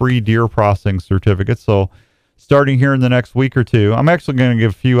Milo free deer processing certificates. So starting here in the next week or two, I'm actually going to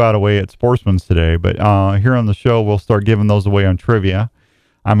give a few out away at Sportsman's today, but here on the show, we'll start giving those away on trivia.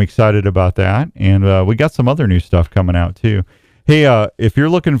 I'm excited about that. And we got some other new stuff coming out too. Hey, if you're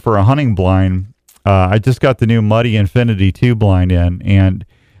looking for a hunting blind, I just got the new Muddy Infinity 2 blind in, and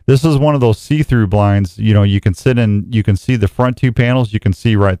this is one of those see-through blinds. You can sit in, you can see the front 2 panels, you can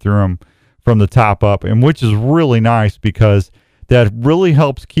see right through them from the top up, and which is really nice because that really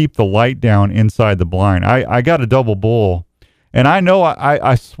helps keep the light down inside the blind. I got a double bull, and I know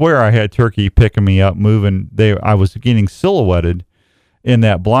I swear I had turkey picking me up, moving. I was getting silhouetted in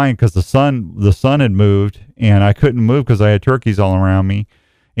that blind because the sun had moved, and I couldn't move because I had turkeys all around me.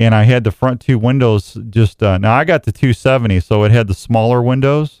 And I had the front 2 windows now I got the 270, so it had the smaller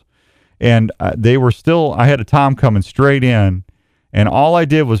windows, and they were still, I had a tom coming straight in, And all I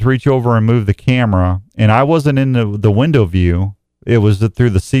did was reach over and move the camera, and I wasn't in the window view. It was through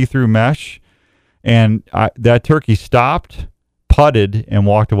the see-through mesh, and that turkey stopped, putted, and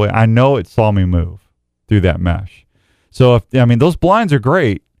walked away. I know it saw me move through that mesh. So, those blinds are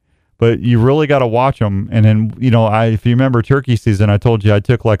great, but you really got to watch them. And then, if you remember turkey season, I told you I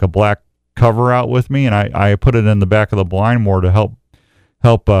took like a black cover out with me, and I put it in the back of the blind more to help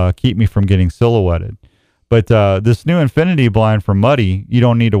keep me from getting silhouetted. But this new Infinity blind from Muddy, you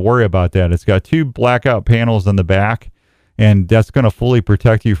don't need to worry about that. It's got 2 blackout panels in the back, and that's going to fully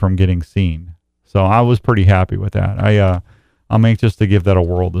protect you from getting seen. So I was pretty happy with that. I'm anxious to give that a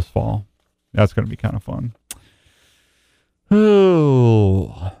whirl this fall. That's going to be kind of fun.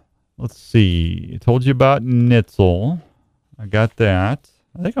 Oh, let's see. I told you about Nitzel. I got that.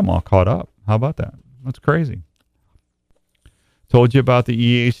 I think I'm all caught up. How about that? That's crazy. Told you about the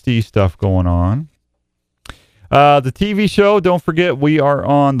EHD stuff going on. The TV show, don't forget, we are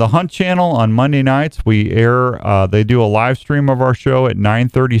on the Hunt Channel on Monday nights. We air, they do a live stream of our show at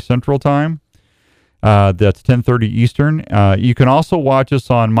 9:30 Central Time. That's 10:30 Eastern. You can also watch us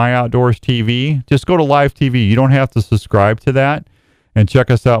on My Outdoors TV. Just go to Live TV. You don't have to subscribe to that. And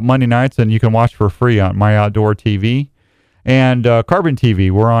check us out Monday nights, and you can watch for free on My Outdoor TV. And Carbon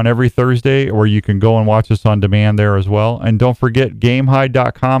TV, we're on every Thursday, or you can go and watch us on demand there as well. And don't forget,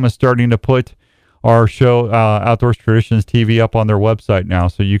 GameHide.com is starting to put our show, Outdoors Traditions TV, up on their website now,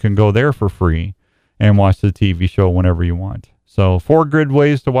 so you can go there for free and watch the TV show whenever you want. So 4 good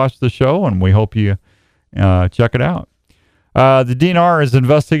ways to watch the show, and we hope you check it out. The DNR is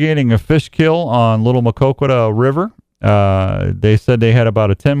investigating a fish kill on Little Maquoketa River. They said they had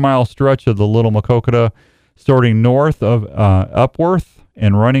about a 10-mile stretch of the Little Maquoketa starting north of Upworth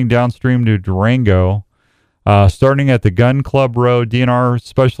and running downstream to Durango. Starting at the Gun Club Road, DNR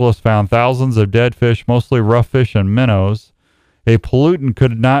specialists found thousands of dead fish, mostly rough fish and minnows. A pollutant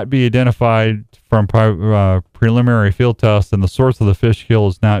could not be identified from preliminary field tests, and the source of the fish kill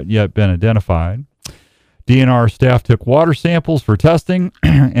has not yet been identified. DNR staff took water samples for testing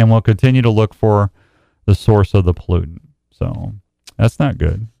and will continue to look for the source of the pollutant. So that's not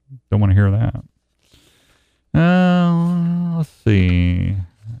good. Don't want to hear that. Let's see.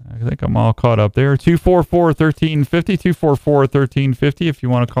 I think I'm all caught up there. 244-1350, 244-1350 if you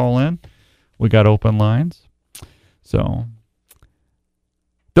want to call in. We got open lines. So,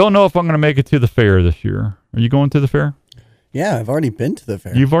 don't know if I'm going to make it to the fair this year. Are you going to the fair? Yeah, I've already been to the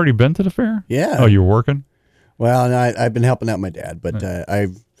fair. You've already been to the fair? Yeah. Oh, you're working? Well, no, I've been helping out my dad, but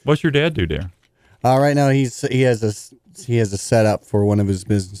What's your dad do there? Right now he has a setup for one of his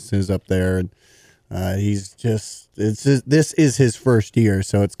businesses up there, and this is his first year,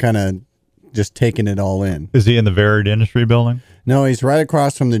 so it's kind of just taking it all in. Is he in the Varied Industry Building? No, he's right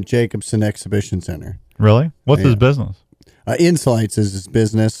across from the Jacobson Exhibition Center. Really? What's his business? Insulates is his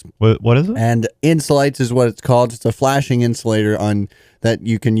business. What is it? And Insulates is what it's called. It's a flashing insulator that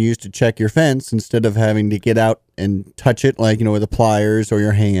you can use to check your fence instead of having to get out and touch it with the pliers or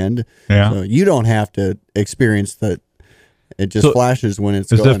your hand. Yeah. So you don't have to experience that. It just flashes when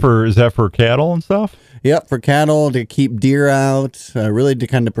it's going. Is that for cattle and stuff? Yep, for cattle, to keep deer out, really to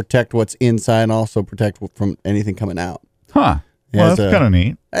kind of protect what's inside and also protect from anything coming out. Huh. Well, that's kind of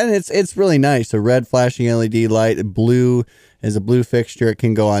neat. And it's really nice. A red flashing LED light, blue is a blue fixture. It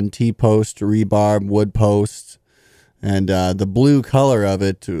can go on T-post, rebar, wood posts. And the blue color of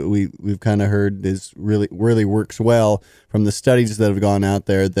it, we've kind of heard is really works well from the studies that have gone out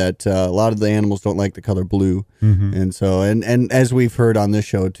there, that a lot of the animals don't like the color blue. Mm-hmm. And so, and as we've heard on this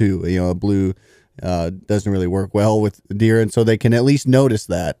show too, blue doesn't really work well with deer, and so they can at least notice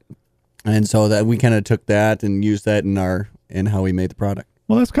that. And so that we kind of took that and used that in how we made the product.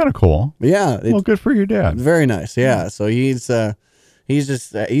 Well, that's kind of cool. Yeah. Well, good for your dad. Very nice. Yeah. So he's having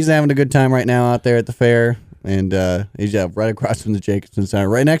a good time right now out there at the fair. And he's right across from the Jacobson Center,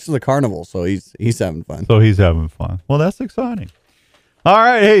 right next to the carnival. So he's having fun. Well, that's exciting. All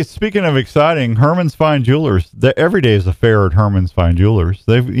right. Hey, speaking of exciting, Herman's Fine Jewelers. Every day is a fair at Herman's Fine Jewelers.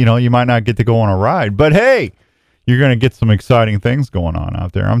 You might not get to go on a ride, but hey, you're going to get some exciting things going on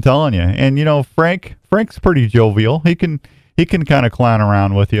out there. I'm telling you. And Frank's pretty jovial. He can kind of clown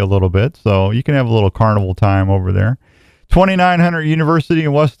around with you a little bit. So you can have a little carnival time over there. 2900 University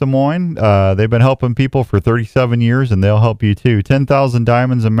in West Des Moines. They've been helping people for 37 years, and they'll help you too. 10,000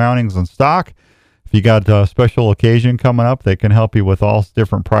 diamonds and mountings in stock. If you got a special occasion coming up, they can help you with all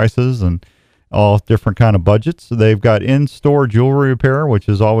different prices and all different kind of budgets. They've got in-store jewelry repair, which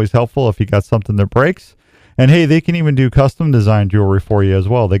is always helpful if you got something that breaks. And hey, they can even do custom design jewelry for you as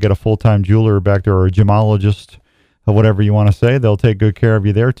well. They get a full-time jeweler back there, or a gemologist, or whatever you want to say. They'll take good care of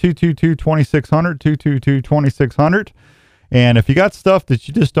you there. 222-2600, 222-2600. And if you got stuff that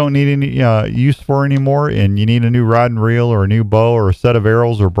you just don't need any use for anymore, and you need a new rod and reel or a new bow or a set of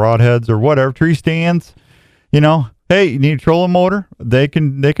arrows or broadheads or whatever, tree stands, hey, you need a trolling motor? They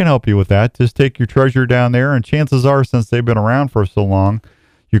can help you with that. Just take your treasure down there, and chances are, since they've been around for so long,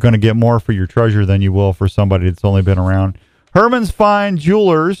 you're going to get more for your treasure than you will for somebody that's only been around. Herman's Fine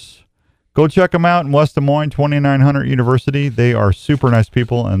Jewelers. Go check them out in West Des Moines, 2900 University. They are super nice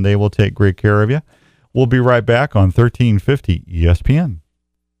people, and they will take great care of you. We'll be right back on 1350 ESPN.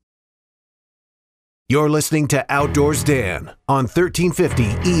 You're listening to Outdoors Dan on 1350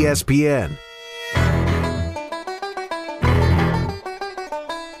 ESPN.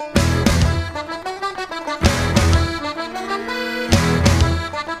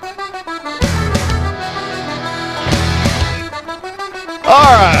 All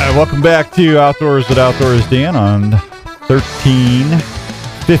right, welcome back to Outdoors with Outdoors Dan on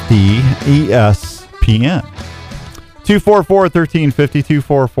 1350 ESPN. 244-1350,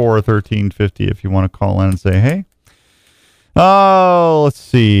 244-1350 if you want to call in and say, hey. Let's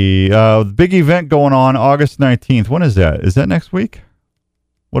see. The big event going on August 19th. When is that? Is that next week?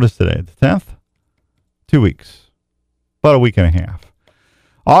 What is today? The 10th? 2 weeks. About a week and a half.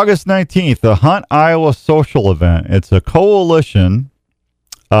 August 19th, the Hunt Iowa Social Event. It's a coalition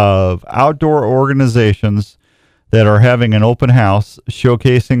of outdoor organizations that are having an open house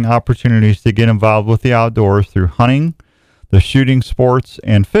showcasing opportunities to get involved with the outdoors through hunting, the shooting sports,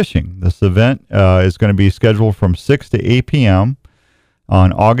 and fishing. This event is going to be scheduled from 6 to 8 p.m.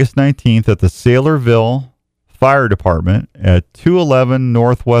 on August 19th at the Saylorville Fire Department at 211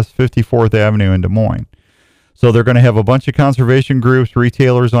 Northwest 54th Avenue in Des Moines. So they're going to have a bunch of conservation groups,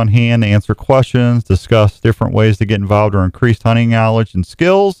 retailers on hand to answer questions, discuss different ways to get involved or increase hunting knowledge and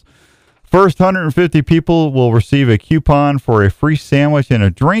skills. First 150 people will receive a coupon for a free sandwich and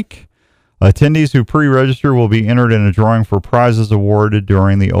a drink. Attendees who pre-register will be entered in a drawing for prizes awarded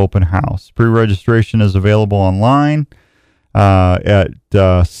during the open house. Pre-registration is available online at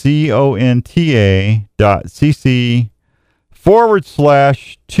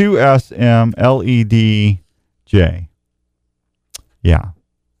conta.cc/2smledj. Yeah,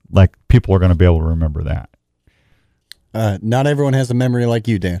 like people are going to be able to remember that. Not everyone has a memory like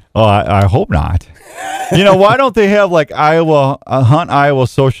you, Dan. Oh, I hope not. Why don't they have like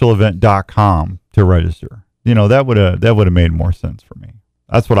huntiowasocialevent.com to register? That would have made more sense for me.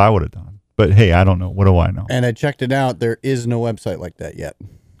 That's what I would have done. But hey, I don't know. What do I know? And I checked it out. There is no website like that yet.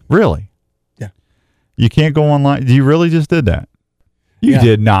 Really? Yeah. You can't go online. You really just did that? You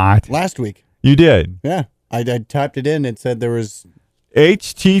did not. Last week. You did? Yeah. I typed it in. It said there was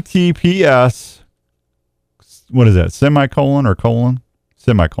HTTPS. What is that? Semicolon or colon?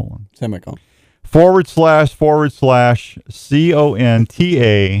 Semicolon. Semicolon.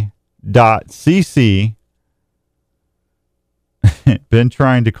 //conta.cc. Been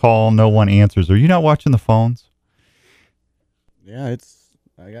trying to call. No one answers. Are you not watching the phones? Yeah,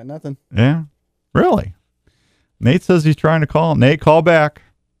 I got nothing. Yeah. Really? Nate says he's trying to call. Nate, call back.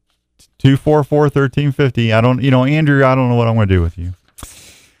 244-1350. I don't, Andrew, I don't know what I'm going to do with you.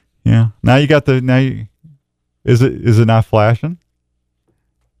 Yeah. Now you got is it not flashing?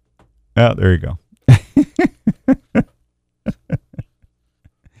 Oh, there you go.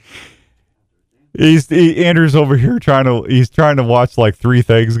 Andrew's over here trying to watch like three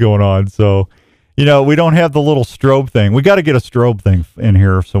things going on. So, we don't have the little strobe thing. We got to get a strobe thing in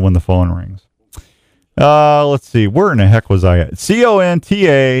here so when the phone rings. Let's see. Where in the heck was I at?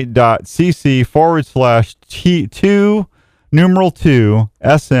 conta.cc/2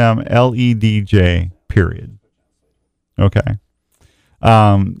 SMLEDJ period. Okay.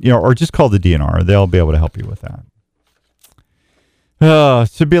 Or just call the DNR. They'll be able to help you with that.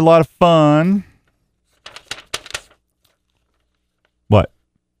 Should be a lot of fun. What?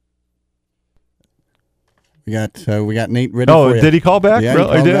 We got Nate ready for you. Oh, did he call back? Yeah, really?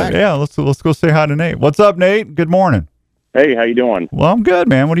 he called back. Yeah, let's go say hi to Nate. What's up, Nate? Good morning. Hey, how you doing? Well, I'm good,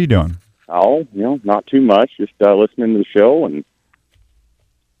 man. What are you doing? Oh, not too much. Just listening to the show and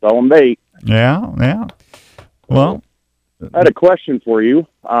selling bait. Yeah. Well, I had a question for you.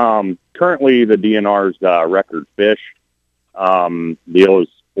 Currently, the DNR's record fish deal is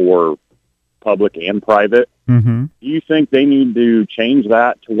for public and private. Mm-hmm. Do you think they need to change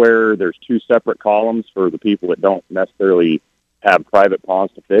that to where there's two separate columns for the people that don't necessarily have private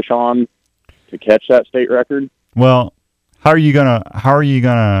ponds to fish on to catch that state record? Well, how are you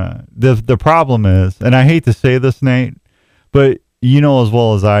gonna the problem is, and I hate to say this, Nate, but you know as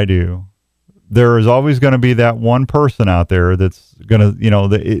well as I do, there is always going to be that one person out there that's going to,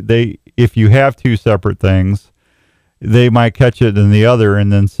 they if you have two separate things, they might catch it in the other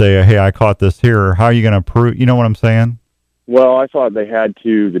and then say, hey, I caught this here. How are you going to prove, you know what I'm saying? Well, I thought the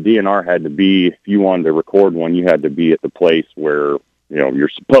DNR had to be, if you wanted to record one, you had to be at the place where, you're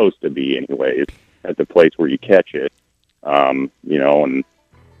supposed to be anyways, at the place where you catch it. And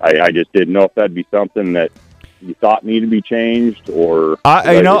I just didn't know if that'd be something that you thought needed to be changed, or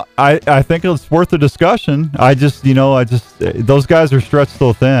I think it's worth a discussion. Those guys are stretched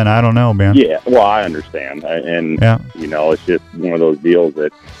so thin. I don't know, man. Yeah, well, I understand, it's just one of those deals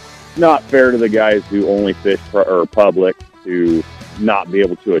that's not fair to the guys who only fish or public to not be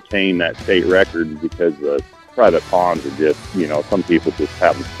able to attain that state record, because the private ponds are just, some people just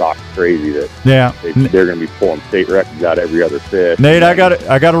have them stocked crazy that they're going to be pulling state records out every other fish. Nate, I got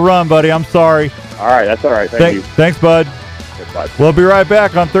to run, buddy. I'm sorry. All right, that's all right. Thank you. Thanks, bud. Yes, bye. We'll be right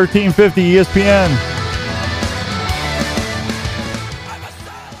back on 1350 ESPN.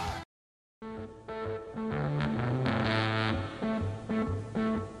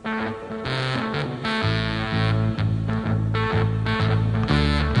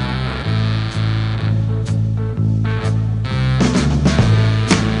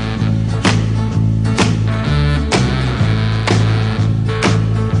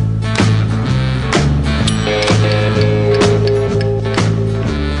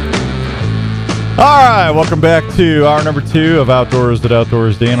 All right, welcome back to hour number 2 of Outdoors at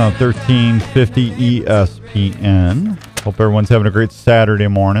Outdoors Dan on 1350 ESPN. Hope everyone's having a great Saturday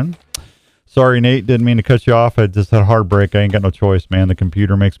morning. Sorry, Nate, didn't mean to cut you off. I just had a heartbreak. I ain't got no choice, man. The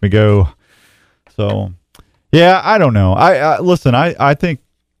computer makes me go. So, yeah, I don't know. Listen, I think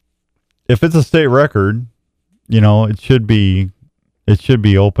if it's a state record, it should be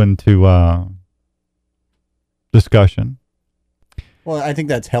open to discussion. Well, I think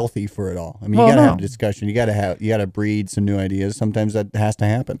that's healthy for it all. I mean, you got to have a discussion. You got to breed some new ideas. Sometimes that has to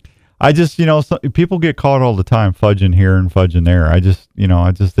happen. I just, people get caught all the time fudging here and fudging there.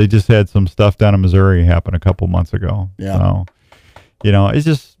 They just had some stuff down in Missouri happen a couple months ago. Yeah. So, it's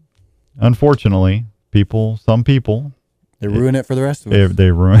just, unfortunately, some people. They ruin it for the rest of us. They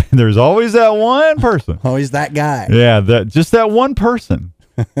ruin. There's always that one person. Always that guy. Yeah, just that one person.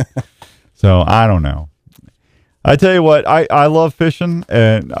 So, I don't know. I tell you what, I love fishing,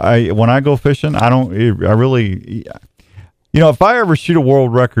 and when I go fishing, if I ever shoot a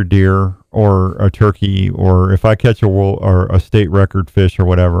world record deer or a turkey, or if I catch a world or a state record fish or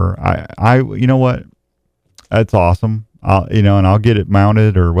whatever, you know what, that's awesome. And I'll get it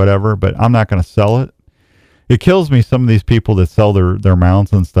mounted or whatever, but I'm not going to sell it. It kills me, some of these people that sell their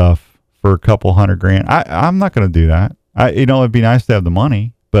mounts and stuff for a couple $100,000. I'm not going to do that. It'd be nice to have the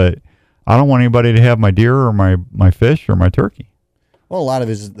money, but I don't want anybody to have my deer or my fish or my turkey. Well, a lot of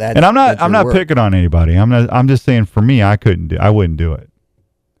it is that. And I'm not picking on anybody. I'm just saying, for me, I wouldn't do it.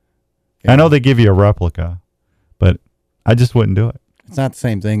 Yeah. I know they give you a replica, but I just wouldn't do it. It's not the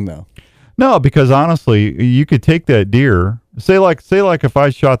same thing, though. No, because honestly, you could take that deer. Say like if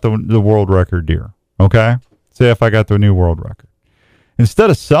I shot the world record deer, okay? Say if I got the new world record, instead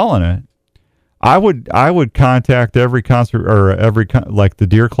of selling it, I would contact every concert or like the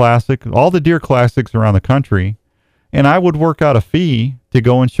Deer Classic, all the Deer Classics around the country, and I would work out a fee to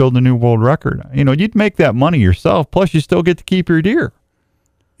go and show the new world record. You'd make that money yourself, plus you still get to keep your deer.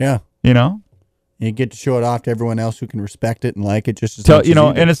 Yeah. You get to show it off to everyone else who can respect it and like it just as much as you do.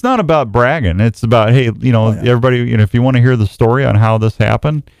 And it's not about bragging. It's about, hey, everybody, if you want to hear the story on how this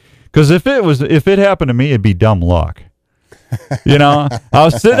happened, because if it happened to me, it'd be dumb luck. I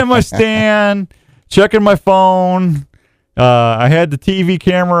was sitting in my stand, checking my phone. I had the TV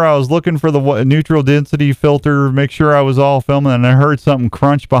camera. I was looking for the neutral density filter, make sure I was all filming, and I heard something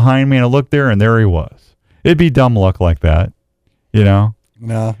crunch behind me, and I looked there, and there he was. It'd be dumb luck like that, No.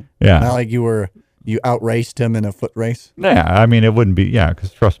 Yeah. Not like you outraced him in a foot race. Yeah, I mean, it wouldn't be. Yeah,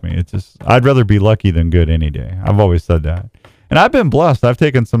 because trust me, it's just, I'd rather be lucky than good any day. I've always said that, and I've been blessed. I've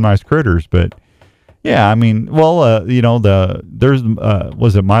taken some nice critters, but. Yeah, I mean, well, the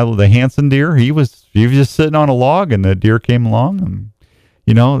Hanson deer? He was just sitting on a log, and the deer came along, and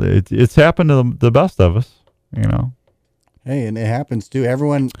it's happened to the best of us. Hey, and it happens too.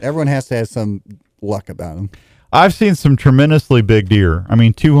 Everyone has to have some luck about them. I've seen some tremendously big deer. I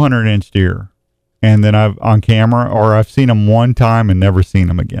mean, 200-inch deer, and then I've seen them one time and never seen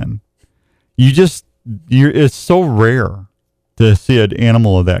them again. It's so rare to see an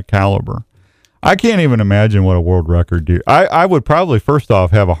animal of that caliber. I can't even imagine what a world record deer. I would probably first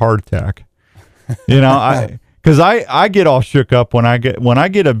off have a heart attack, because I get all shook up when I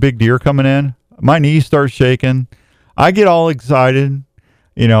get a big deer coming in. My knees start shaking. I get all excited,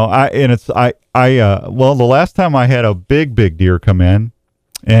 the last time I had a big deer come in,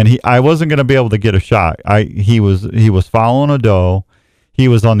 and I wasn't going to be able to get a shot. He was following a doe. He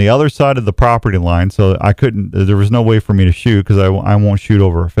was on the other side of the property line, so I couldn't. There was no way for me to shoot because I won't shoot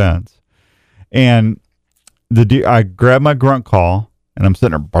over a fence. And the deer, I grabbed my grunt call, and I'm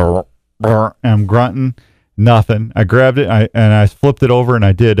sitting there, brr, brr, and I'm grunting, nothing. I grabbed it, and I flipped it over, and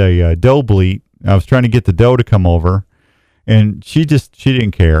I did a doe bleat. I was trying to get the doe to come over, and she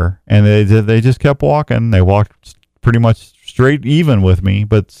didn't care, and they just kept walking. They walked pretty much straight even with me,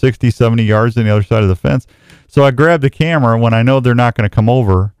 but 60, 70 yards on the other side of the fence. So I grabbed the camera when I know they're not going to come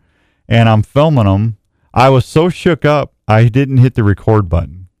over, and I'm filming them. I was so shook up, I didn't hit the record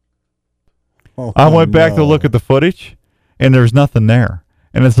button. I went back to look at the footage, and there's nothing there.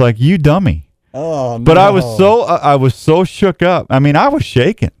 And it's like, you dummy. Oh, no. But I was so shook up. I mean, I was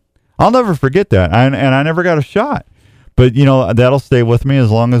shaking. I'll never forget that. And I never got a shot. But, that'll stay with me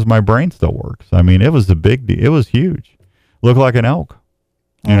as long as my brain still works. I mean, it was a big deal. It was huge. Looked like an elk.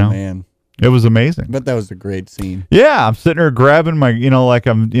 You know? Man. It was amazing. But that was a great scene. Yeah, I'm sitting there grabbing my, like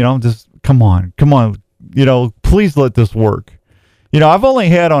I'm, just come on, please let this work. I've only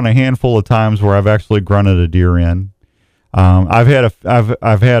had on a handful of times where I've actually grunted a deer in. I've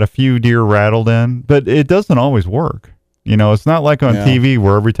had a few deer rattled in, but it doesn't always work. It's not like on TV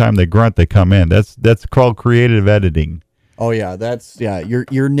where every time they grunt they come in. That's called creative editing. Oh yeah,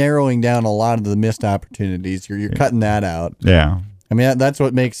 you're narrowing down a lot of the missed opportunities. You're cutting that out. Yeah. I mean that's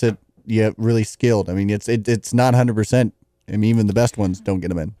what makes it really skilled. I mean it's not 100%. I mean even the best ones don't get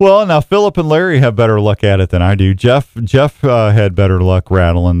them in. Well, now Philip and Larry have better luck at it than I do. Jeff had better luck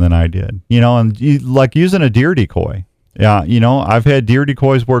rattling than I did. Like using a deer decoy. Yeah, I've had deer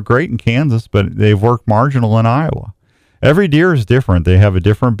decoys work great in Kansas, but they've worked marginal in Iowa. Every deer is different. They have a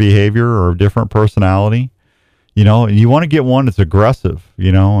different behavior or a different personality. And you want to get one that's aggressive,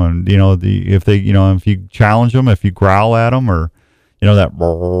 and if you challenge them, if you growl at them, or that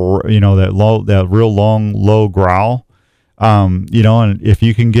real long low growl, and if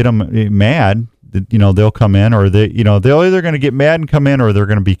you can get them mad, they'll come in, or they're either going to get mad and come in, or they're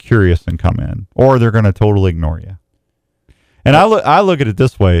going to be curious and come in, or they're going to totally ignore you. And I look at it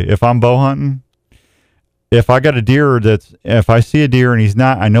this way: if I'm bow hunting, if I got a deer if I see a deer and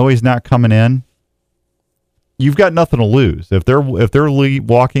I know he's not coming in, you've got nothing to lose. If they're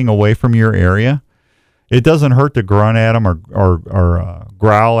walking away from your area, it doesn't hurt to grunt at them or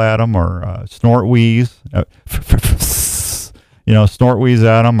growl at them or snort wheeze, snort wheeze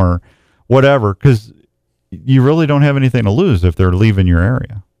at them or whatever, because you really don't have anything to lose if they're leaving your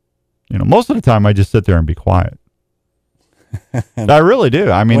area. Most of the time I just sit there and be quiet. I really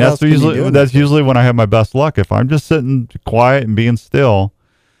do. I mean, that's usually when I have my best luck. If I'm just sitting quiet and being still,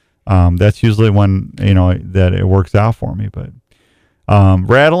 that's usually when that it works out for me. But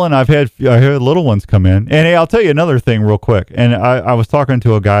rattling, I had little ones come in, and hey, I'll tell you another thing real quick. And I was talking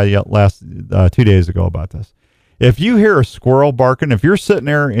to a guy last 2 days ago about this. If you hear a squirrel barking, if you're sitting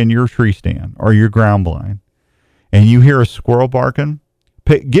there in your tree stand or your ground blind, and you hear a squirrel barking,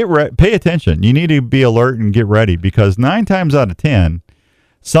 pay attention. You need to be alert and get ready, because 9 times out of 10,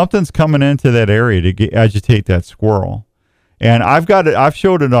 something's coming into that area to agitate that squirrel. And I've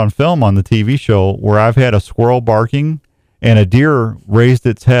showed it on film on the TV show where I've had a squirrel barking and a deer raised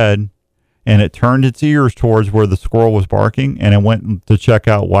its head and it turned its ears towards where the squirrel was barking, and it went to check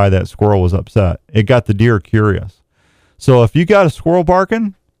out why that squirrel was upset. It got the deer curious. So if you got a squirrel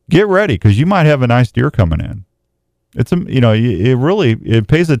barking, get ready, because you might have a nice deer coming in. It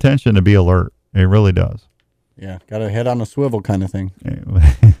pays attention to be alert. It really does. Yeah, got a head on a swivel kind of thing.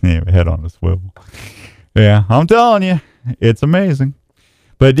 Head on a swivel. Yeah, I'm telling you, it's amazing.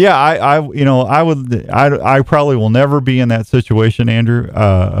 But yeah, I probably will never be in that situation, Andrew,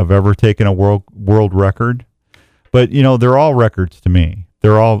 of ever taking a world record. But they're all records to me.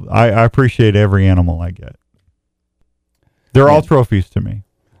 I appreciate every animal I get. They're all trophies to me.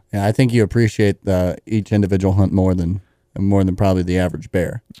 Yeah, I think you appreciate each individual hunt more than probably the average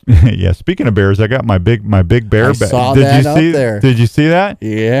bear. Yeah. Speaking of bears, I got my big bear. I saw that up there. Did you see that?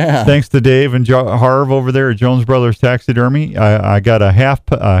 Yeah. Thanks to Dave and Harv over there at Jones Brothers Taxidermy, I got a half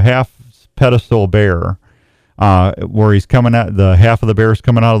pedestal bear, where he's coming out. The half of the bear's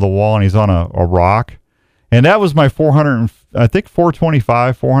coming out of the wall, and he's on a rock. And that was my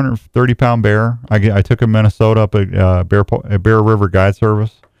 425, 430 pound bear. I took him to Minnesota up at Bear River Guide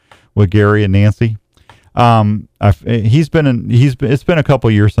Service with Gary and Nancy. It's been a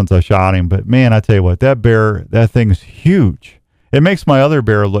couple years since I shot him, but man, I tell you what, that thing's huge. It makes my other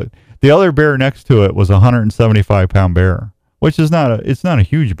bear look. The other bear next to it was a 175 pound bear, which is it's not a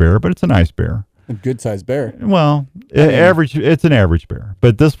huge bear, but it's a nice bear. A good sized bear. Well, it's an average bear,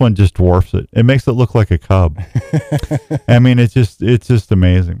 but this one just dwarfs it. It makes it look like a cub. I mean, it's just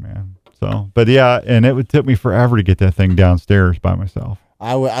amazing, man. So, but yeah, and it would take me forever to get that thing downstairs by myself.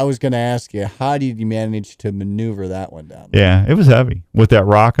 I was going to ask you, how did you manage to maneuver that one down? Yeah, it was heavy with that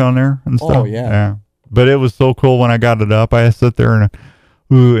rock on there and stuff. Oh, yeah. But it was so cool when I got it up. I had to sit there and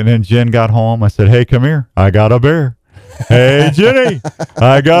then Jen got home. I said, "Hey, come here. I got a bear." "Hey, Jenny,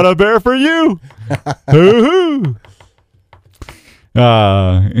 I got a bear for you." Hoo-hoo.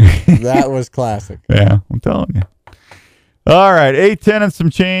 That was classic. Yeah, I'm telling you. All right, 8:10 and some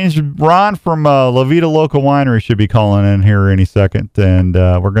change. Ron from La Vida Local Winery should be calling in here any second, and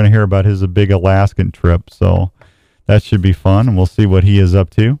we're going to hear about his big Alaskan trip. So that should be fun, and we'll see what he is up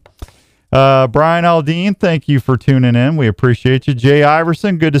to. Brian Aldean, thank you for tuning in. We appreciate you. Jay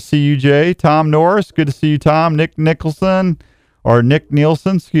Iverson, good to see you, Jay. Tom Norris, good to see you, Tom. Nick Nielsen,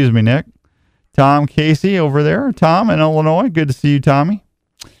 excuse me, Nick. Tom Casey over there. Tom in Illinois, good to see you, Tommy.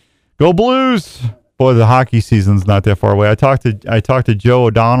 Go Blues. Boy, the hockey season's not that far away. I talked to Joe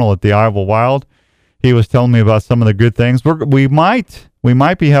O'Donnell at the Iowa Wild. He was telling me about some of the good things. We might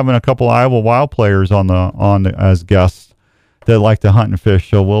be having a couple Iowa Wild players on as guests that like to hunt and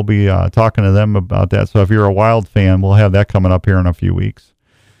fish. So we'll be talking to them about that. So if you're a Wild fan, we'll have that coming up here in a few weeks.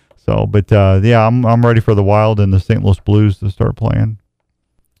 So, but yeah, I'm ready for the Wild and the St. Louis Blues to start playing.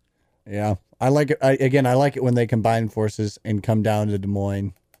 Yeah, I like it. I like it when they combine forces and come down to Des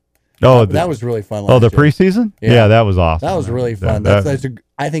Moines. Oh, that was really fun. The preseason? Yeah, that was awesome. That was really fun. That's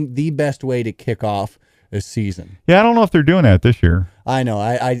I think the best way to kick off a season. Yeah, I don't know if they're doing that this year. I know.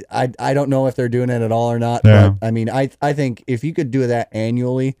 I don't know if they're doing it at all or not. Yeah. But I mean, I think if you could do that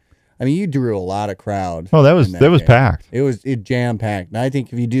annually, I mean, you drew a lot of crowd. Oh, that was packed. It was jam packed. And I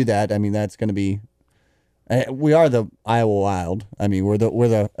think if you do that, I mean, that's going to be. We are the Iowa Wild. I mean, we're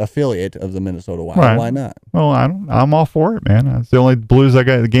the affiliate of the Minnesota Wild. Right. Why not? Well, I'm all for it, man. It's the only Blues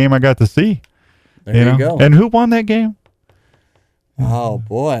the game I got to see. There you go. And who won that game? Oh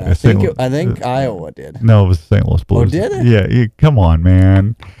boy, I think Iowa did. No, it was the St. Louis Blues. Oh, did it? Yeah, come on,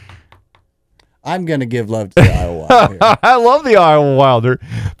 man. I'm gonna give love to the Iowa Wild here. I love the Iowa Wild.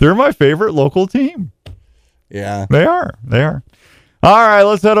 They're my favorite local team. Yeah, they are. All right,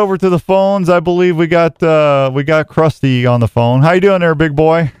 let's head over to the phones. I believe we got Krusty on the phone. How you doing there, big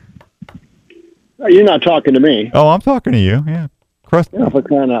boy? You're not talking to me. Oh, I'm talking to you. Yeah, Krusty. Yeah, for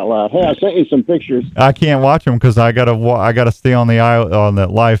crying out loud! Hey, I sent you some pictures. I can't watch them because I gotta stay on the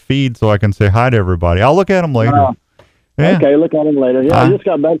live feed so I can say hi to everybody. I'll look at them later. Yeah. Okay, look at them later. Yeah, I just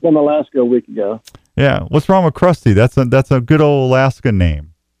got back from Alaska a week ago. Yeah, what's wrong with Krusty? That's a good old Alaska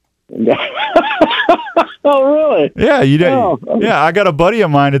name. Oh, really? Yeah, you did. Oh. Yeah, I got a buddy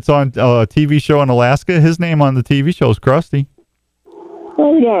of mine that's on a TV show in Alaska. His name on the TV show is Krusty.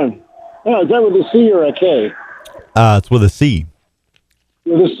 Oh, darn. Oh, is that with a C or a K? It's with a C.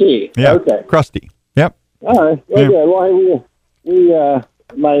 With a C. Yeah. Okay. Krusty. Yep. All right. Well, good. Well, we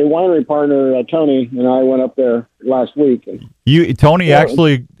my winery partner Tony and I went up there last week. Tony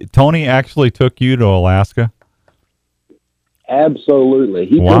actually took you to Alaska? Absolutely.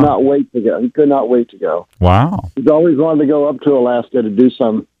 He could not wait to go. He could not wait to go. Wow. He's always wanted to go up to Alaska to do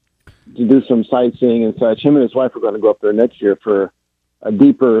some sightseeing and such. Him and his wife are going to go up there next year for a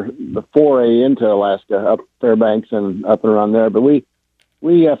deeper foray into Alaska, up Fairbanks and up and around there. But we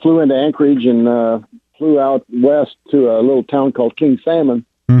flew into Anchorage and flew out west to a little town called King Salmon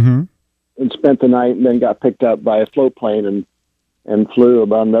and spent the night, and then got picked up by a float plane and flew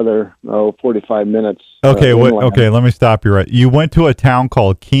about another 45 minutes. Okay, okay, let me stop you right. You went to a town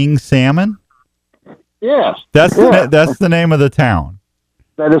called King Salmon? Yes. That's the name of the town.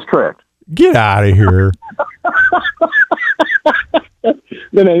 That is correct. Get out of here.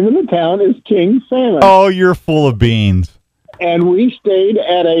 The name of the town is King Salmon. Oh, you're full of beans. And we stayed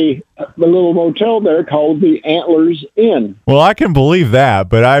at a little motel there called the Antlers Inn. Well, I can believe that,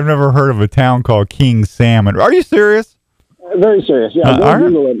 but I've never heard of a town called King Salmon. Are you serious? Very serious. Yeah, go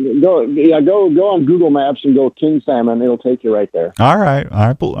Google it. Go on Google Maps and go King Salmon. It'll take you right there. All right.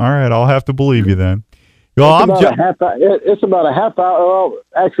 I'll have to believe you then. Well, it's about a half hour. Well,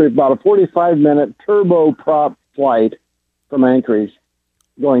 actually, about a 45-minute turboprop flight from Anchorage,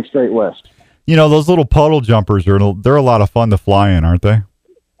 going straight west. You know, those little puddle jumpers they're a lot of fun to fly in, aren't they?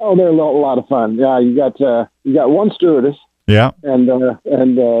 Oh, they're a lot of fun. Yeah, you got one stewardess. Yeah. And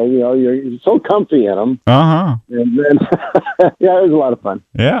you're so comfy in them. Uh-huh. And then yeah, it was a lot of fun.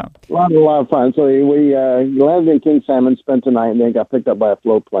 Yeah. A lot of fun. So we landed in King Salmon, spent the night, and then got picked up by a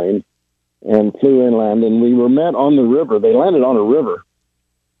float plane and flew inland, and we were met on the river. They landed on a river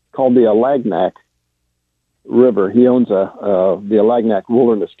called the Alagnac River. He owns the Alagnac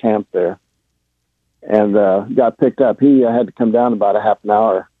Wilderness Camp there. And got picked up. He had to come down about a half an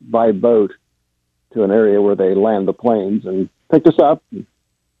hour by boat to an area where they land the planes, and picked us up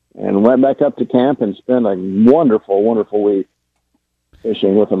and went back up to camp and spent a wonderful, wonderful week.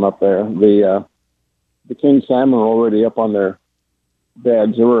 fishing with them up there. The king salmon were already up on their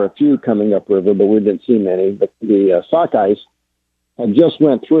beds. There were a few coming upriver, but we didn't see many. But the sockeyes had just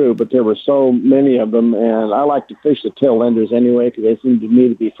went through, but there were so many of them, and I like to fish the tail enders anyway because they seem to me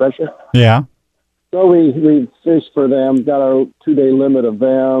to be fresher. Yeah. So we fished for them, got a 2-day limit of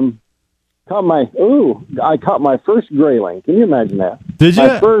them. I caught my first grayling. Can you imagine that? Did you?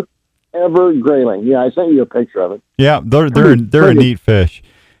 My first ever grayling. Yeah, I sent you a picture of it. Yeah, they're a neat fish.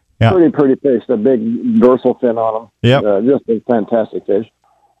 Yeah. Pretty fish. The big dorsal fin on them. Yep. Just a fantastic fish.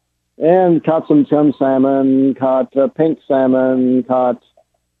 And caught some chum salmon, caught pink salmon, I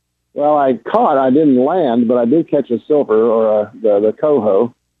didn't land, but I did catch a silver or the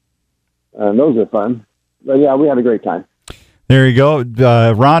coho. And those are fun. But yeah, we had a great time. There you go.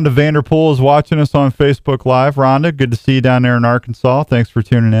 Rhonda Vanderpool is watching us on Facebook Live. Rhonda, good to see you down there in Arkansas. Thanks for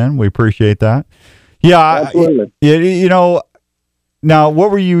tuning in. We appreciate that. Yeah. Absolutely. Now,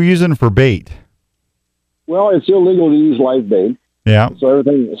 what were you using for bait? Well, it's illegal to use live bait. Yeah. So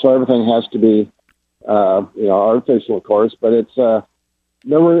everything has to be, artificial, of course. But it's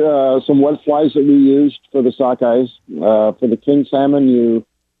there were some wet flies that we used for the sockeyes. For the king salmon,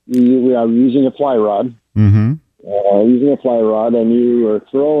 we are using a fly rod. Mm-hmm. Using a fly rod, and you are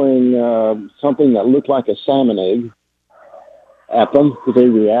throwing something that looked like a salmon egg at them because they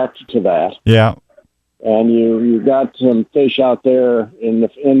react to that. Yeah. And you got some fish out there in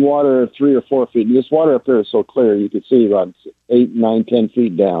water 3 or 4 feet. This water up there is so clear you could see about 8, 9, 10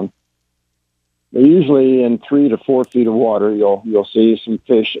 feet down. But usually in 3 to 4 feet of water, you'll see some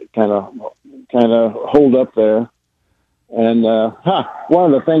fish kind of hold up there. And one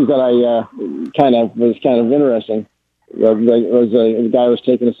of the things that I was kind of interesting was a guy was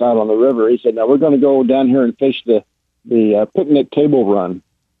taking us out on the river. He said, "Now we're going to go down here and fish the picnic table run."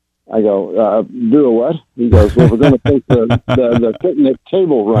 I go, "Do a what?" He goes, "Well, we're going to fish the picnic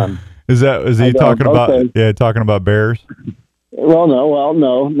table run." Is he talking about? Okay. Yeah, talking about bears. No,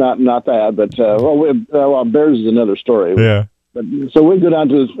 not that. But bears is another story. Yeah. But so we go down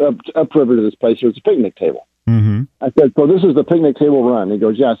to this upriver to this place. There's a picnic table. Mm-hmm. I said, "So this is the picnic table run." He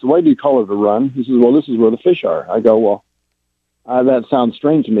goes, "Yeah." So why do you call it a run? He says, "Well, this is where the fish are." I go, "Well, that sounds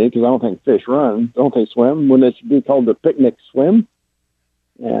strange to me because I don't think fish run. Don't they swim? Wouldn't it be called the picnic swim?"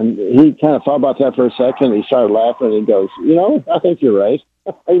 And he kind of thought about that for a second. He started laughing and he goes, "I think you're right."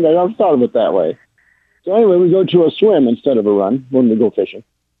 I've thought of it that way. So anyway, we go to a swim instead of a run when we go fishing.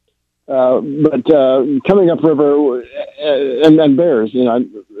 But coming upriver and bears,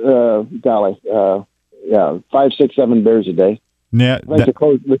 yeah, 5, 6, 7 bears a day. Yeah, I think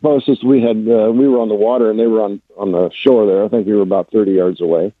the closest we had, we were on the water and they were on the shore there. I think we were about 30 yards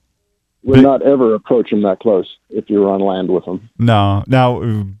away. Would not ever approach them that close if you were on land with them. No.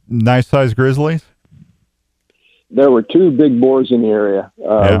 Now, nice sized grizzlies? There were 2 big boars in the area.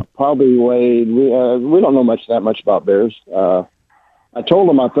 Probably weighed, we don't know that much about bears. I told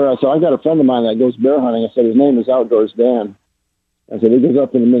them out there, I said, "I got a friend of mine that goes bear hunting." I said, "His name is Outdoors Dan." I said, "He goes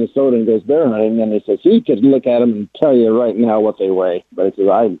up into Minnesota and goes bear hunting." And he says, "He could look at them and tell you right now what they weigh." But he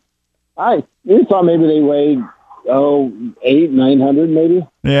says, we thought maybe they weighed, 800, 900 maybe.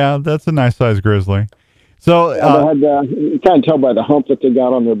 Yeah, that's a nice sized grizzly. So you kind of tell by the hump that they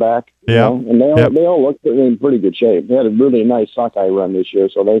got on their back. Yeah. And they all looked in pretty good shape. They had a really nice sockeye run this year,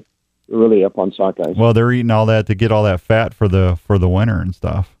 so they were really up on sockeyes. Well, they're eating all that to get all that fat for the winter and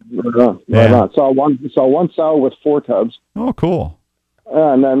stuff. Right on. Saw one sow with 4 cubs. Oh, cool.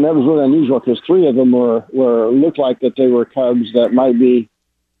 And that was really unusual because 3 of them looked like that they were cubs that might be,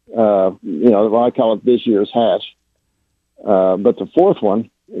 what I call it this year's hatch. But the 4th one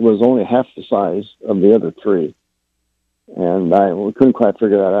was only half the size of the other 3. And we couldn't quite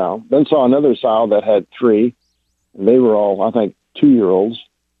figure that out. Then saw another sow that had 3. And they were all, I think, 2-year-olds.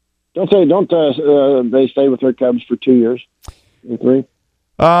 Don't they stay with their cubs for 2 years? 3?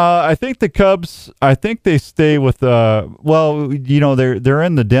 I think the cubs. I think they stay with. They're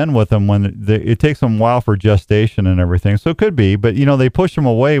in the den with them when it takes them a while for gestation and everything. So it could be, but they push them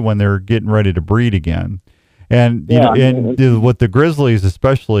away when they're getting ready to breed again. And with the grizzlies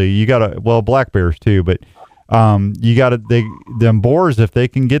especially, you gotta. Well, black bears too, but you gotta. Them boars, if they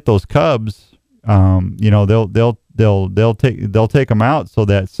can get those cubs, they'll take them out so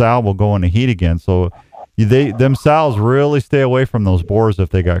that sow will go into heat again. So. Them sows really stay away from those boars if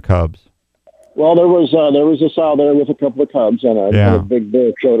they got cubs. Well, there was a sow there with a couple of cubs, and a big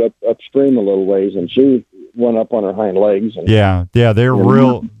bear showed up upstream a little ways, and she went up on her hind legs. And, they're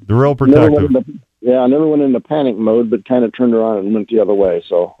real protective. Never went into panic mode, but kind of turned around and went the other way.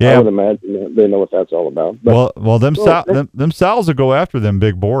 So I would imagine they know what that's all about. But, them sows will go after them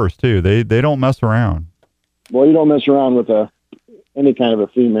big boars too. They don't mess around. Well, you don't mess around with a any kind of a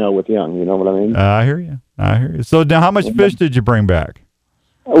female with young. You know what I mean? I hear you. So now, how much fish did you bring back?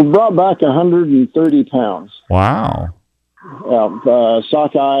 We brought back 130 pounds. Wow.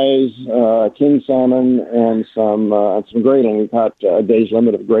 Sockeyes, king salmon, and some grayling. We've got a day's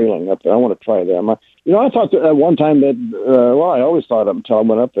limit of grayling up there. I want to try them. I thought that at one time that, I always thought up until I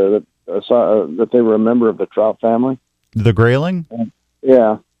went up there that they were a member of the trout family. The grayling?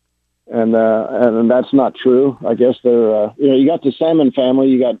 Yeah. And that's not true. I guess they're, you got the salmon family.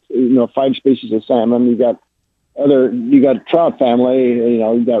 You got, 5 species of salmon. You got trout family.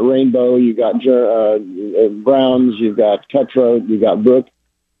 You got rainbow. You got browns. You got cutthroat. You got brook.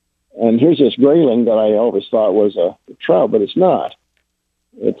 And here's this grayling that I always thought was a trout, but it's not.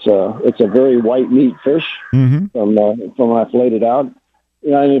 It's a very white meat fish from when I filleted it out.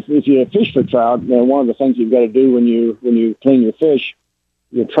 And if you fish for trout, one of the things you've got to do when you clean your fish,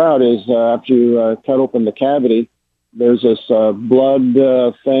 your trout is after you cut open the cavity, there's this blood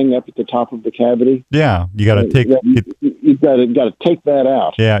thing up at the top of the cavity. Yeah, you got to take. You've got to take that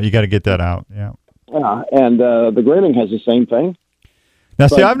out. Yeah, you got to get that out. Yeah. And the grayling has the same thing. Now,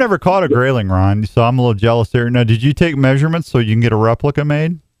 see, I've never caught a grayling, Ron, so I'm a little jealous there. Now, did you take measurements so you can get a replica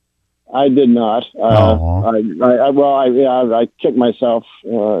made? I did not. I kicked myself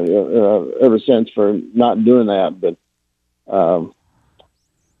ever since for not doing that, but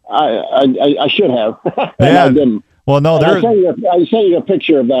I should have. Yeah. I didn't. Well, no, I sent you a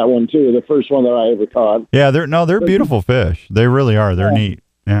picture of that one too, the first one that I ever caught. Yeah, they're beautiful fish. They really are. They're neat.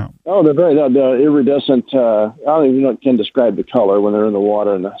 Yeah. Oh, they're iridescent. I don't even know if I can describe the color when they're in the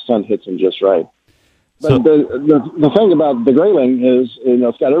water and the sun hits them just right. But the thing about the grayling is,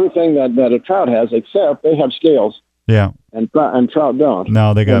 it's got everything that a trout has, except they have scales. Yeah. And trout don't.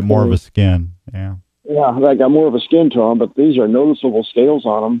 No, they got more of a skin. Yeah. Yeah, they got more of a skin to them, but these are noticeable scales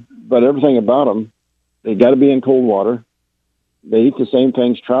on them. But everything about them, they got to be in cold water. They eat the same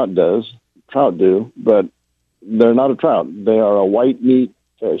things trout do, but they're not a trout. They are a white meat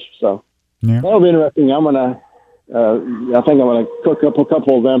fish. So that'll be interesting. I think I'm gonna cook up a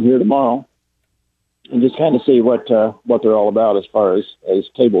couple of them here tomorrow, and just kind of see what they're all about as far as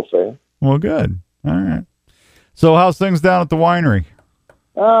table fare. Well, good. All right. So how's things down at the winery?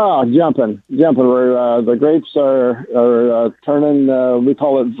 Oh, jumping. Where the grapes are turning. We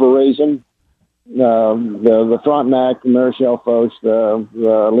call it Verizon. The Frontenac, the Marichal folks, the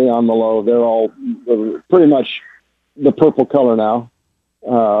Leon Malo, they're all pretty much the purple color now.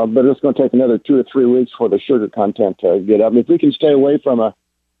 But it's going to take another 2 or 3 weeks for the sugar content to get up. If we can stay away from a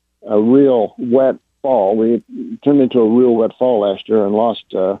real wet fall, we turned into a real wet fall last year and lost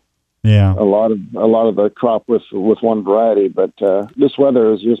a lot of the crop with one variety. But this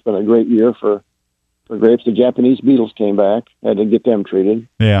weather has just been a great year for grapes. The Japanese beetles came back, had to get them treated.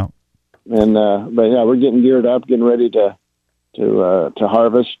 Yeah. And but yeah, we're getting geared up, getting ready to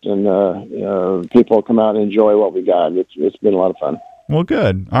harvest, and people come out and enjoy what we got. It's been a lot of fun. Well,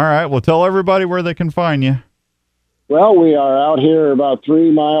 good. All right. Well, tell everybody where they can find you. Well, we are out here about 3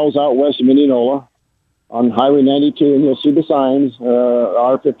 miles out west of Mineola on Highway 92, and you'll see the signs,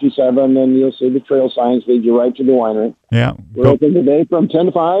 R57, and you'll see the trail signs lead you right to the winery. Yeah. We're open today from 10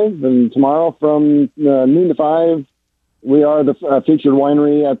 to 5, and tomorrow from noon to 5. We are the featured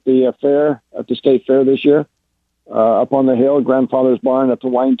winery at the fair, at the state fair this year, up on the hill, Grandfather's Barn at the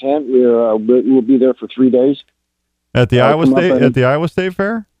wine tent. We'll be there for 3 days. At the Iowa State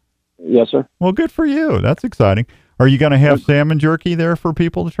Fair? Yes, sir. Well, good for you. That's exciting. Are you going to have salmon jerky there for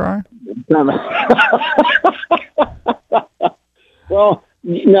people to try? Well,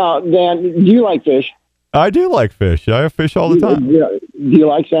 now, Dan, do you like fish? I do like fish. I have fish all the time. Do you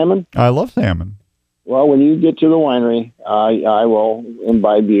like salmon? I love salmon. Well, when you get to the winery, I will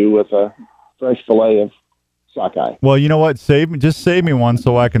imbibe you with a fresh fillet of sockeye. Well, you know what? Just save me one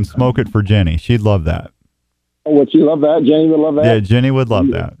so I can smoke it for Jenny. She'd love that. Oh, would you love that? Jenny would love that? Yeah, Jenny would love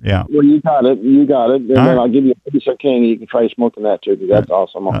that. Yeah. Well, you got it. And then I'll give you a piece of king. You can try smoking that too, because that's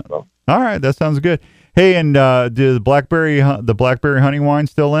awesome also. All right, that sounds good. Hey, and do the blackberry honey wine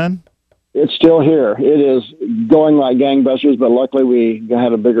still in? It's still here. It is going like gangbusters, but luckily we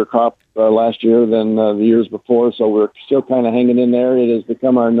had a bigger crop last year than the years before, so we're still kind of hanging in there. It has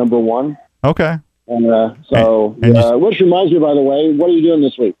become our number one. Okay. And which reminds me, by the way, what are you doing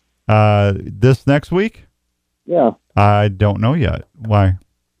this week? This next week? Yeah. I don't know yet. Why?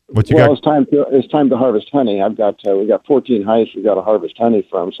 What you got? Well, it's time to harvest honey. We got 14 hives we got to harvest honey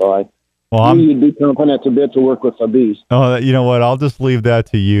from, so you'd be confident a bit to work with the bees. Oh, you know what? I'll just leave that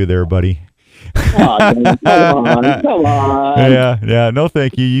to you there, buddy. Oh, come on. Yeah. No,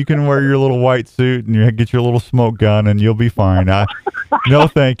 thank you. You can wear your little white suit and you get your little smoke gun and you'll be fine. No,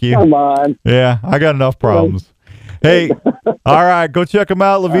 thank you. Come on. Yeah, I got enough problems. Hey, All right, go check them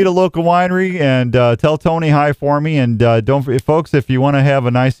out, Levita Local Winery, and tell Tony hi for me. And folks, if you want to have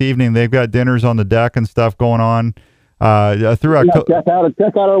a nice evening, they've got dinners on the deck and stuff going on throughout. Check out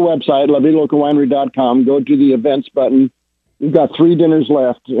our website, LevitaLocalWinery.com. Go to the events button. We've got 3 dinners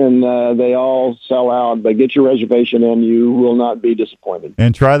left, and they all sell out. But get your reservation in; you will not be disappointed.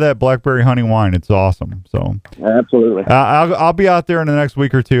 And try that blackberry honey wine; it's awesome. So absolutely, I'll be out there in the next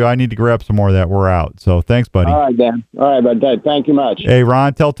week or two. I need to grab some more of that. We're out. So thanks, buddy. All right, Dan. All right, bud. Thank you much. Hey,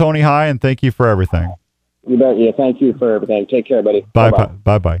 Ron, tell Tony hi, and thank you for everything. You bet. Yeah, thank you for everything. Take care, buddy.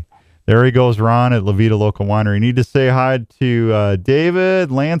 Bye. There he goes, Ron at Levita Local Winery. Need to say hi to David,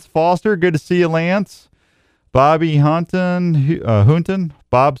 Lance Foster. Good to see you, Lance. Bobby Hunton.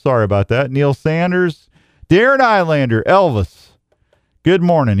 Bob, sorry about that. Neil Sanders. Darren Eilander. Elvis. Good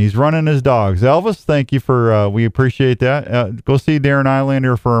morning. He's running his dogs. Elvis, thank you for, we appreciate that. Go see Darren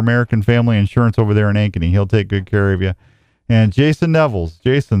Eilander for American Family Insurance over there in Ankeny. He'll take good care of you. And Jason Nevels.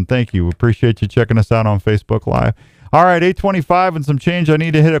 Jason, thank you. We appreciate you checking us out on Facebook Live. All right, 8:25 and some change. I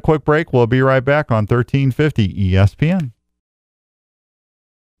need to hit a quick break. We'll be right back on 1350 ESPN.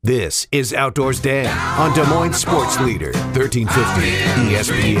 This is Outdoors Dan on Des Moines Sports Leader, 1350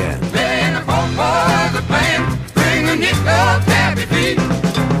 ESPN.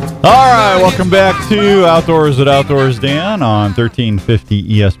 All right, welcome back to Outdoors at Outdoors Dan on 1350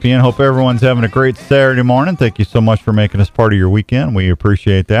 ESPN. Hope everyone's having a great Saturday morning. Thank you so much for making us part of your weekend. We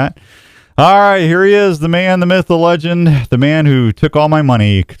appreciate that. All right, here he is, the man, the myth, the legend, the man who took all my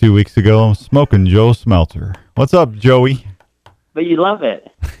money 2 weeks ago, Smoking Joe Smelter. What's up, Joey? But you love it.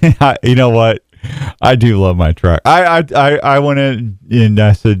 You know what? I do love my truck. I went in and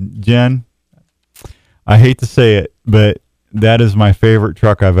I said, Jen, I hate to say it, but that is my favorite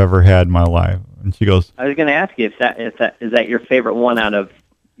truck I've ever had in my life. And she goes, I was going to ask you if that is your favorite one out of,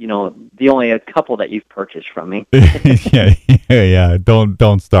 the only a couple that you've purchased from me. yeah.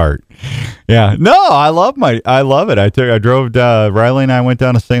 Don't start. Yeah. No, I love it. I drove, Riley and I went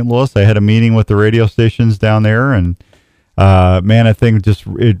down to St. Louis. I had a meeting with the radio stations down there, and man, I think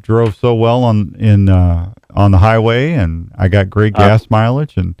it drove so well on the highway, and I got great gas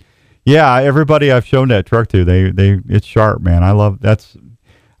mileage, and yeah, everybody I've shown that truck to, it's sharp, man.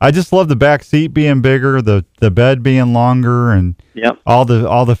 I just love the back seat being bigger, the bed being longer, and all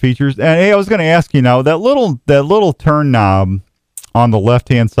the features. And hey, I was going to ask you now, that little turn knob on the left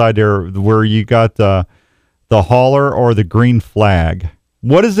hand side there, where you got the hauler or the green flag.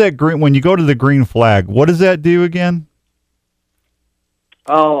 What is that green? When you go to the green flag, what does that do again?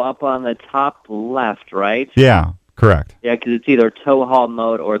 Oh, up on the top left, right? Yeah, correct. Yeah, because it's either tow haul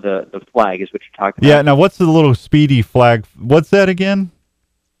mode or the flag is what you're talking about. Yeah, now what's the little speedy flag? What's that again?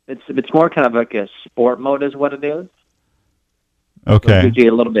 It's more kind of like a sport mode is what it is. Okay. So it gives you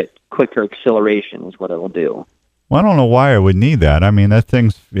a little bit quicker acceleration is what it will do. Well, I don't know why I would need that. I mean, that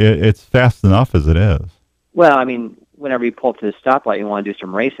it's fast enough as it is. Well, I mean, whenever you pull to the stoplight, you want to do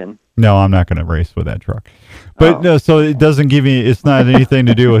some racing. No, I'm not going to race with that truck. But no, so it doesn't give you, it's not anything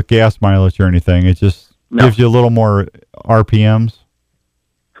to do with gas mileage or anything. It just gives you a little more RPMs.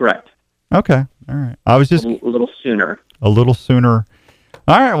 Correct. Okay. All right. I was just a little sooner. A little sooner.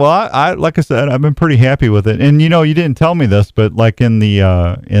 All right. Well, I like I said, I've been pretty happy with it. And you didn't tell me this, but like in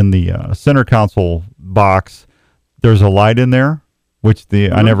the center console box, there's a light in there, which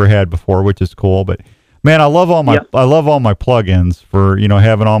I never had before, which is cool. But man, I love all my plugins for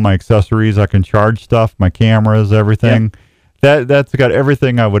having all my accessories. I can charge stuff, my cameras, everything. That's got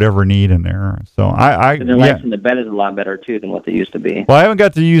everything I would ever need in there. So and the lights in the bed is a lot better too than what they used to be. Well, I haven't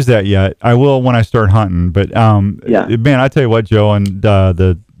got to use that yet. I will when I start hunting. But man, I tell you what, Joe, and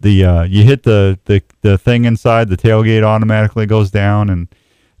you hit the thing inside, the tailgate automatically goes down, and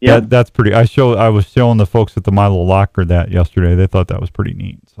that's pretty. I was showing the folks at the My Little Locker that yesterday. They thought that was pretty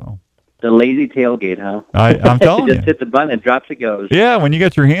neat. So. The lazy tailgate, huh? I'm telling you. Just hit the button, it drops, it goes. Yeah, when you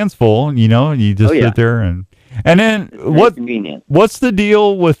got your hands full, you just sit there and then what's the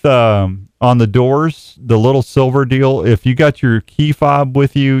deal with on the doors, the little silver deal? If you got your key fob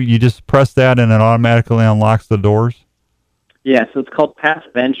with you, you just press that and it automatically unlocks the doors? Yeah, so it's called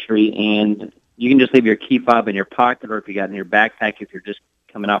passive entry, and you can just leave your key fob in your pocket or if you got it in your backpack if you're just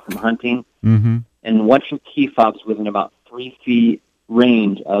coming out from hunting. Mm-hmm. And once your key fob's within about 3 feet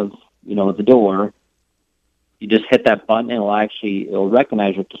range of the door, you just hit that button and it'll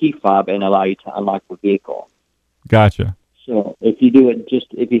recognize your key fob and allow you to unlock the vehicle. Gotcha. So if you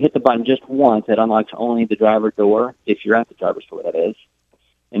hit the button just once, it unlocks only the driver door, if you're at the driver's door, that is.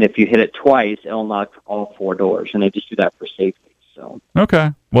 And if you hit it twice, it'll unlock all 4 doors, and they just do that for safety. So.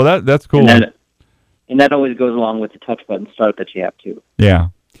 Okay. Well, that's cool. And that always goes along with the touch button start that you have too. Yeah.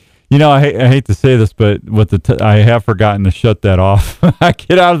 I hate to say this, but I have forgotten to shut that off. I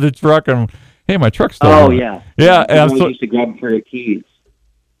get out of the truck and, hey, my truck's still running. Yeah. Yeah. And we used to grab for your keys.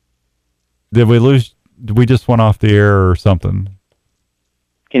 Did we just went off the air or something?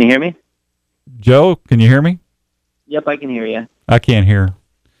 Can you hear me? Joe, can you hear me? Yep, I can hear you. I can't hear.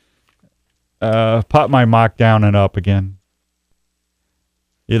 Pop my mic down and up again.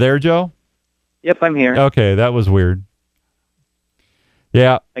 You there, Joe? Yep, I'm here. Okay, that was weird.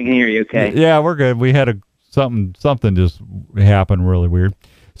 Yeah. I can hear you okay. Yeah, we're good. We had something just happened really weird.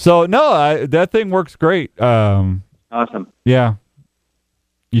 So, no, that thing works great. Awesome. Yeah.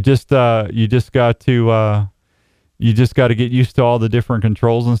 You just got to get used to all the different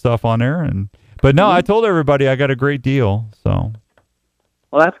controls and stuff on there. But no, I told everybody I got a great deal. So.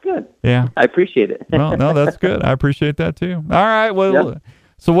 Well, that's good. Yeah. I appreciate it. Well, no, that's good. I appreciate that too. All right. Well,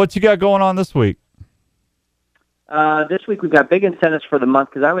 So what you got going on this week? This week we've got big incentives for the month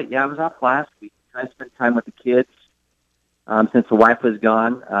because I was off last week. I spent time with the kids since the wife was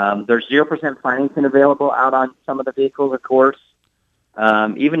gone. There's 0% financing available out on some of the vehicles, of course.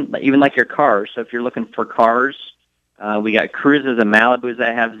 Even like your cars. So if you're looking for cars, we got Cruises and Malibus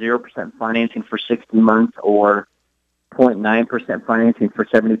that have 0% financing for 60 months or 0.9% financing for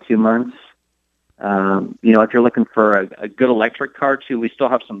 72 months. If you're looking for a good electric car too, we still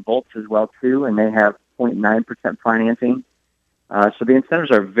have some Volts as well too, and they have 0.9% financing. So the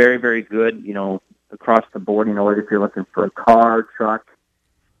incentives are very, very good, across the board, if you're looking for a car, truck,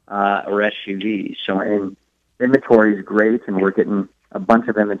 or SUV. So, and inventory is great, and we're getting a bunch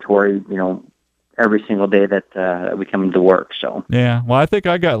of inventory, every single day that we come into work. So yeah, well, I think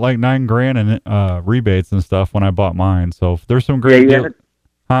I got like $9,000 in rebates and stuff when I bought mine. So there's some great deals.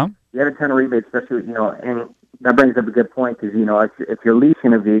 You have a ton of rebates, especially and that brings up a good point because if you're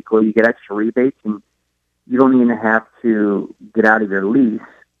leasing a vehicle, you get extra rebates, and you don't even have to get out of your lease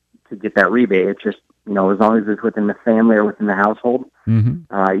to get that rebate. It's just as long as it's within the family or within the household, you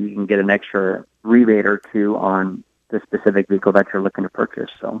can get an extra rebate or two on the specific vehicle that you're looking to purchase.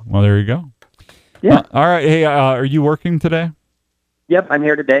 So well, there you go. Yeah. All right. Hey, are you working today? Yep, I'm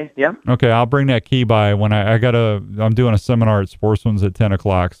here today. Yep. Okay, I'll bring that key by when I'm doing a seminar at Sportsman's at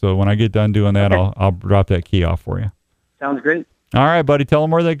 10:00. So when I get done doing that, okay. I'll drop that key off for you. Sounds great. All right, buddy. Tell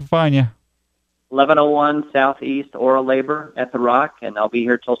them where they can find you. 1101 Southeast Oral Labor at the Rock, and I'll be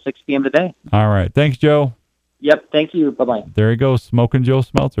here till 6 p.m. today. All right. Thanks, Joe. Yep. Thank you. Bye-bye. There you go. Smoking Joe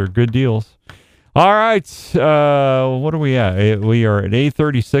Smeltzer. Good deals. All right. What are we at? We are at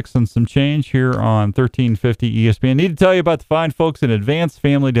 8:36 and some change here on 1350 ESPN. Need to tell you about the fine folks in Advanced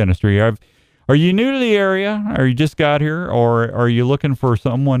Family Dentistry. Are you new to the area? Or you just got here? Or are you looking for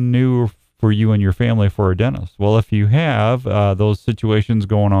someone new for you and your family for a dentist? Well, if you have those situations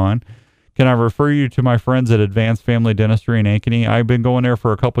going on, can I refer you to my friends at Advanced Family Dentistry in Ankeny? I've been going there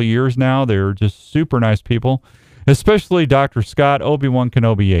for a couple of years now. They're just super nice people. Especially Dr. Scott Obi-Wan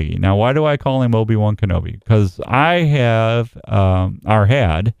Kenobi Yagi. Now, why do I call him Obi-Wan Kenobi? Because I have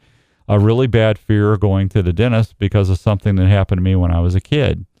had a really bad fear of going to the dentist because of something that happened to me when I was a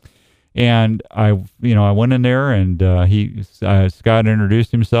kid. And I went in there, and Scott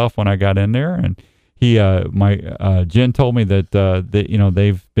introduced himself when I got in there, and Jen told me that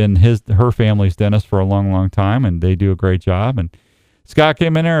they've been her family's dentist for a long, long time, and they do a great job. And Scott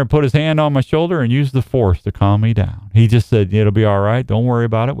came in there and put his hand on my shoulder and used the force to calm me down. He just said, it'll be all right. Don't worry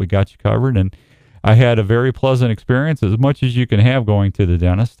about it. We got you covered. And I had a very pleasant experience, as much as you can have going to the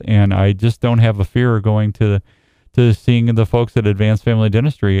dentist. And I just don't have a fear of going to seeing the folks at Advanced Family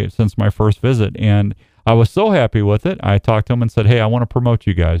Dentistry since my first visit. And I was so happy with it. I talked to him and said, hey, I want to promote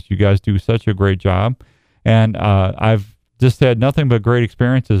you guys. You guys do such a great job. And I've just had nothing but great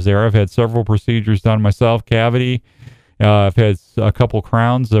experiences there. I've had several procedures done myself, cavity. I've had a couple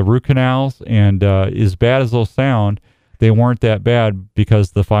crowns, root canals, and as bad as those sound, they weren't that bad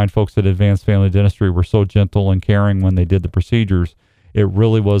because the fine folks at Advanced Family Dentistry were so gentle and caring when they did the procedures. It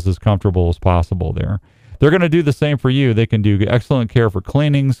really was as comfortable as possible there. They're going to do the same for you. They can do excellent care for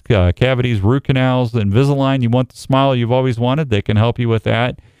cleanings, cavities, root canals, Invisalign. You want the smile you've always wanted, they can help you with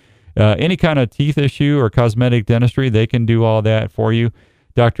that. Any kind of teeth issue or cosmetic dentistry, they can do all that for you.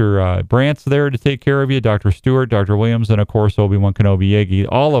 Dr. Brandt's there to take care of you, Dr. Stewart, Dr. Williams, and, of course, Obi-Wan Kenobi Yagi.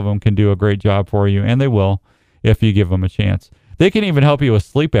 All of them can do a great job for you, and they will if you give them a chance. They can even help you with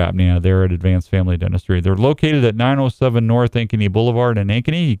sleep apnea there at Advanced Family Dentistry. They're located at 907 North Ankeny Boulevard in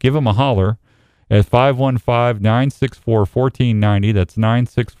Ankeny. You give them a holler at 515-964-1490. That's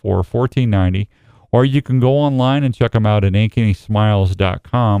 964-1490. Or you can go online and check them out at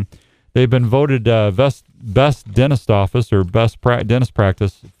ankenysmiles.com. They've been voted best dentist office or best dentist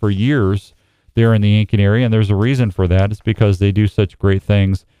practice for years there in the Ankeny area, and there's a reason for that. It's because they do such great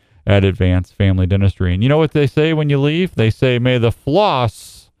things at Advanced Family Dentistry. And you know what they say when you leave? They say, may the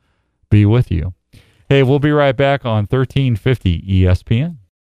floss be with you. Hey, we'll be right back on 1350 ESPN.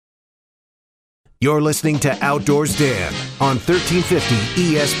 You're listening to Outdoors Dan on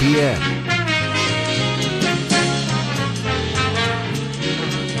 1350 ESPN.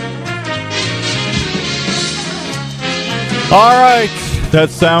 All right. That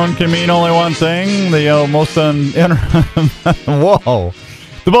sound can mean only one thing. The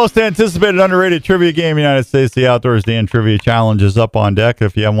The most anticipated underrated trivia game in the United States, the Outdoors Dan Trivia Challenge, is up on deck.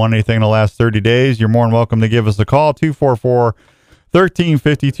 If you haven't won anything in the last 30 days, you're more than welcome to give us a call, 244-1350,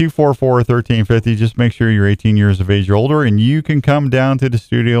 244-1350. Just make sure you're 18 years of age or older, and you can come down to the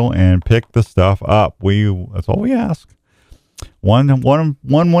studio and pick the stuff up. That's all we ask. One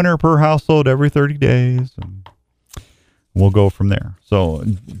winner per household every 30 days, and we'll go from there. So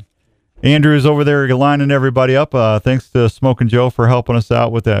Andrew is over there lining everybody up. Thanks to Smokin' Joe for helping us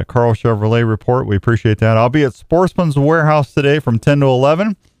out with that Carl Chevrolet report. We appreciate that. I'll be at Sportsman's Warehouse today from 10 to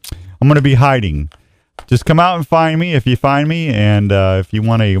 11. I'm going to be hiding. Just come out and find me if you find me. And if you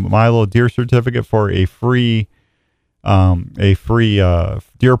want a Milo deer certificate for a free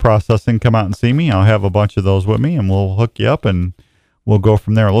deer processing, come out and see me. I'll have a bunch of those with me, and we'll hook you up, and we'll go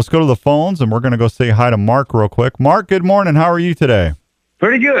from there. Let's go to the phones, and we're going to go say hi to Mark real quick. Mark, good morning. How are you today?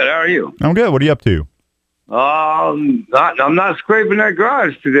 Pretty good. How are you? I'm good. What are you up to? I'm not scraping that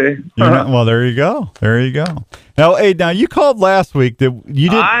garage today. Well, there you go. There you go. Now, hey, you called last week. You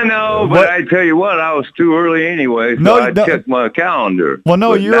did. I know, but I tell you what, I was too early anyway. So I checked my calendar. Well,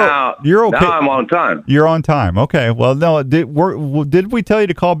 no, you're okay. Now I'm on time. You're on time. Okay. Well, no, did we tell you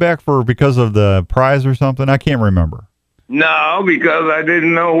to call back because of the prize or something? I can't remember. No, because I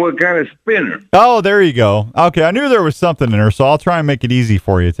didn't know what kind of spinner. Oh, there you go. Okay, I knew there was something in there, so I'll try and make it easy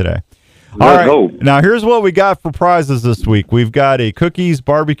for you today. All right. Go. Now, here's what we got for prizes this week. We've got a Cookies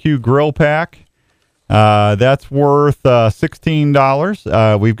Barbecue Grill Pack. That's worth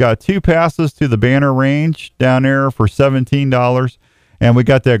 $16. We've got 2 passes to the Banner Range down there for $17. And we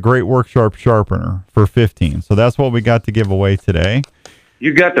got that Great Work Sharpener for $15. So that's what we got to give away today.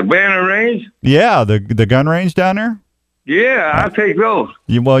 You got the Banner Range? Yeah, the gun range down there. Yeah, I'll take those.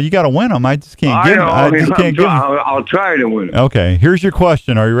 You got to win them. I just can't give them. I'll try to win them. Okay, here's your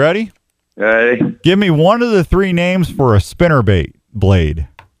question. Are you ready? Ready. Give me one of the 3 names for a spinnerbait blade.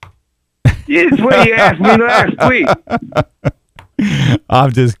 It's what you asked me last week.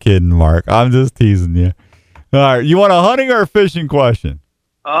 I'm just kidding, Mark. I'm just teasing you. All right, you want a hunting or a fishing question?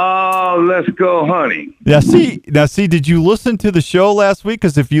 Oh, let's go hunting. Now, see, did you listen to the show last week?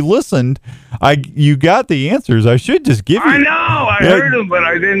 Because if you listened, you got the answers. I should just give you. I know. I heard them, but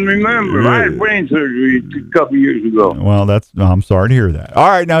I didn't remember. I had brain surgery a couple years ago. Well, I'm sorry to hear that. All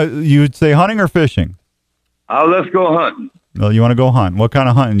right, now, you would say hunting or fishing? Let's go hunting. Well, you want to go hunting. What kind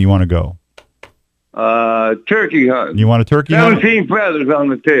of hunting you want to go? Turkey hunting. You want a turkey 17 feathers on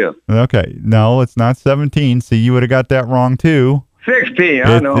the tail. Okay. No, it's not 17. See, you would have got that wrong, too. 16,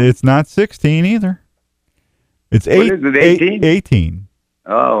 I know. It's not 16 either. It's 18? 18.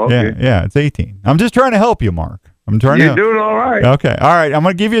 Oh, okay. Yeah, it's 18. I'm just trying to help you, Mark. You're doing all right. Okay. All right. I'm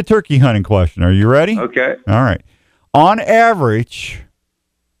going to give you a turkey hunting question. Are you ready? Okay. All right. On average,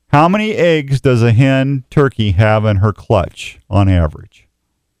 how many eggs does a hen turkey have in her clutch on average?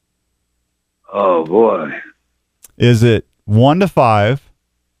 Oh, boy. Is it 1 to 5,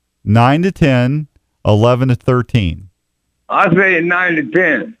 9 to 10, 11 to 13? I say 9 to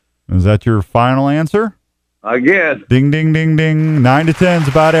 10. Is that your final answer? I guess. Ding, ding, ding, ding. 9 to 10 is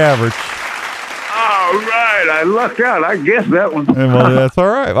about average. All right. I lucked out. I guessed that one. Well, that's all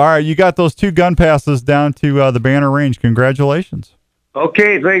right. All right. You got those 2 gun passes down to the Banner Range. Congratulations.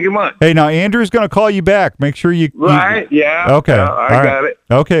 Okay. Thank you much. Hey, now Andrew's going to call you back. Make sure you. Right. Yeah. Okay. I got it.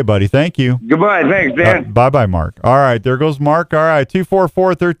 Okay, buddy. Thank you. Goodbye. Thanks, Dan. Bye-bye, Mark. All right. There goes Mark. All right.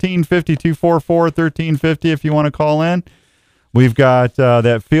 244-1350, 244-1350 if you want to call in. We've got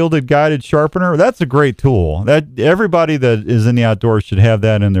that fielded guided sharpener. That's a great tool. That everybody that is in the outdoors should have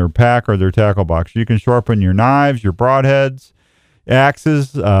that in their pack or their tackle box. You can sharpen your knives, your broadheads,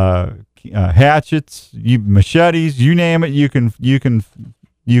 axes, hatchets, machetes, you name it. You can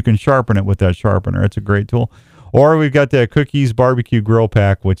sharpen it with that sharpener. It's a great tool. Or we've got that Cookies Barbecue Grill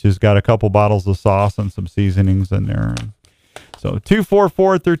Pack, which has got a couple bottles of sauce and some seasonings in there. So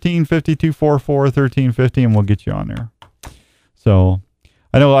 244-1350, 244-1350, and we'll get you on there. So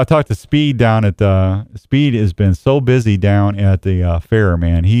I know I talked to Speed down at Speed has been so busy down at the fair,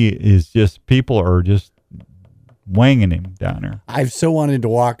 man. He is just, people are just wanging him down there. I've so wanted to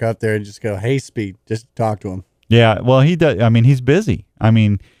walk up there and just go, hey, Speed, just talk to him. Yeah, well, he does. I mean, he's busy. I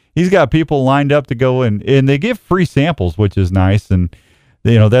mean, he's got people lined up to go and they give free samples, which is nice. And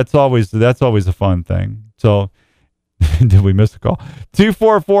that's always a fun thing. So did we miss a call?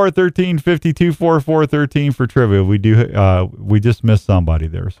 244-1350, 244-13 for trivia. We just missed somebody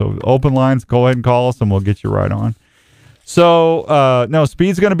there. So open lines, go ahead and call us and we'll get you right on. So no,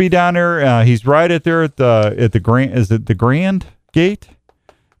 Speed's going to be down there. He's right at the Grand. Is it the Grand Gate?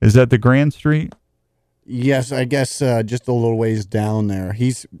 Is that the Grand Street? Yes, I guess just a little ways down there.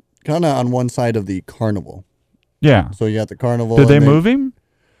 He's kind of on one side of the carnival. Yeah. So you got the carnival. Did they move him?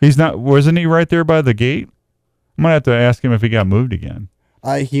 He's not. Wasn't he right there by the gate? I'm gonna have to ask him if he got moved again.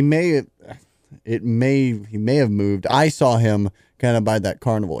 He may have moved. I saw him kind of by that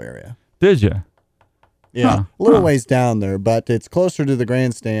carnival area. Did you? Yeah, a little ways down there, but it's closer to the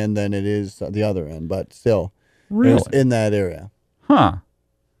grandstand than it is the other end. But still, really, it's in that area. Huh.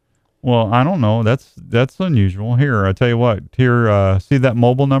 Well, I don't know. That's unusual. Here, I tell you what. Here, see that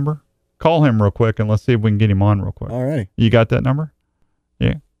mobile number? Call him real quick and let's see if we can get him on real quick. All right. You got that number?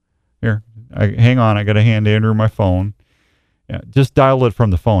 Yeah. Here, hang on. I got to hand Andrew my phone. Yeah, just dial it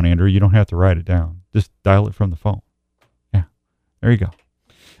from the phone, Andrew. You don't have to write it down. Just dial it from the phone. Yeah. There you go.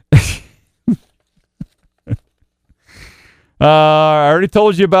 I already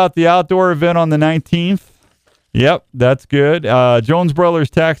told you about the outdoor event on the 19th. Yep, that's good. Jones Brothers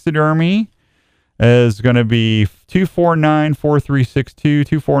Taxidermy is going to be 249-4362,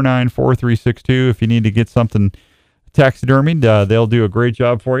 249-4362. If you need to get something taxidermied, they'll do a great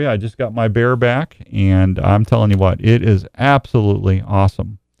job for you. I just got my bear back, and I'm telling you what, it is absolutely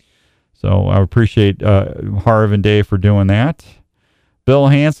awesome. So I appreciate Harv and Dave for doing that. Bill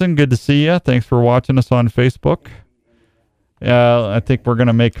Hansen, good to see you. Thanks for watching us on Facebook. I think we're going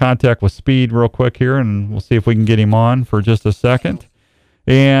to make contact with Speed real quick here, and we'll see if we can get him on for just a second.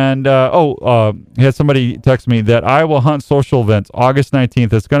 And, had somebody text me that Iowa Hunt social events, August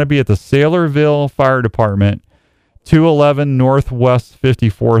 19th. It's going to be at the Saylorville Fire Department, 211 Northwest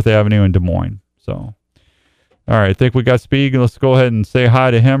 54th Avenue in Des Moines. So, all right, I think we got Speed. Let's go ahead and say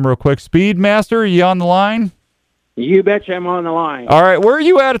hi to him real quick. Speedmaster, are you on the line? You betcha I'm on the line. All right, where are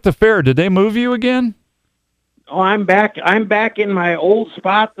you at the fair? Did they move you again? Oh, I'm back in my old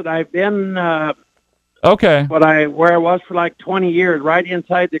spot that I've been okay. Where I was for like 20 years, right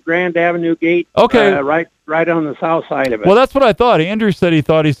inside the Grand Avenue gate. Okay. Right on the south side of it. Well, that's what I thought. Andrew said he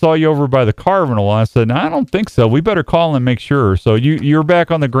thought he saw you over by the Carnival. I said, no, I don't think so. We better call and make sure. So you're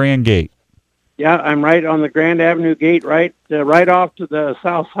back on the Grand Gate. Yeah, I'm right on the Grand Avenue gate, right off to the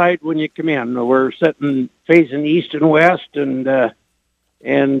south side when you come in. We're sitting facing east and west, and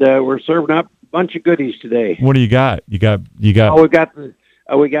we're serving up a bunch of goodies today. What do you got? You got. Oh,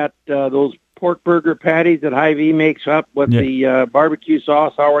 we got those pork burger patties that Hy-Vee makes up with the barbecue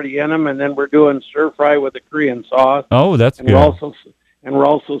sauce already in them, and then we're doing stir fry with the Korean sauce. Oh, that's good. We're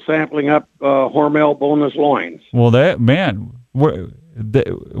also sampling up Hormel boneless loins. Well,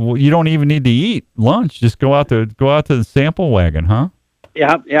 you don't even need to eat lunch. Just go out to the sample wagon, huh?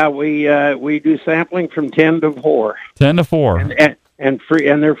 Yeah. We do sampling from 10 to 4. 10 to 4. And free,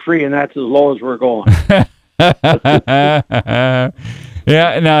 and they're free, and that's as low as we're going.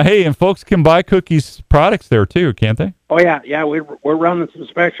 Yeah. Now, hey, and folks can buy Cookies products there too, can't they? Oh yeah. We're running some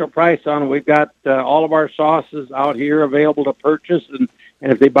special price on them. We've got all of our sauces out here available to purchase, and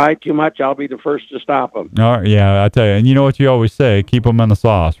if they buy too much, I'll be the first to stop them. All right, yeah, I tell you, and you know what you always say: keep them in the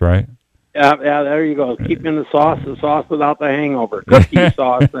sauce, right? Yeah. There you go. Keep them in the sauce without the hangover. Cookie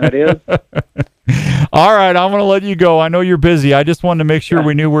sauce, that is. All right, I'm going to let you go. I know you're busy. I just wanted to make sure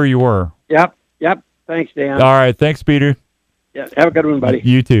we knew where you were. Yep. Thanks, Dan. All right, thanks, Peter. Yeah, have a good one, buddy.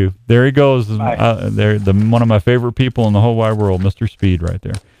 You too. There he goes. There, one of my favorite people in the whole wide world, Mr. Speed, right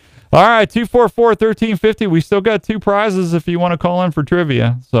there. All right, 244-1350. We still got 2 prizes if you want to call in for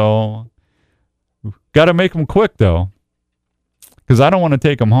trivia. So, got to make them quick though, because I don't want to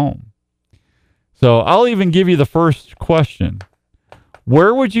take them home. So I'll even give you the first question.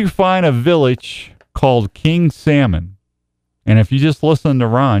 Where would you find a village called King Salmon? And if you just listen to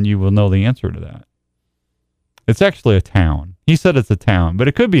Ron, you will know the answer to that. It's actually a town. He said it's a town, but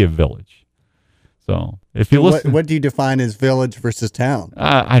it could be a village. So if you listen... What do you define as village versus town?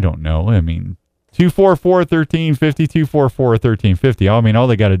 I don't know. I mean, 244-1350, 244-1350. I mean, all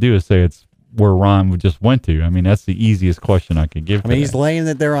they got to do is say it's where Ron just went to. I mean, that's the easiest question I could give. I mean, he's laying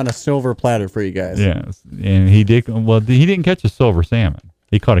it there on a silver platter for you guys. Yes, and he did. Well, he didn't catch a silver salmon.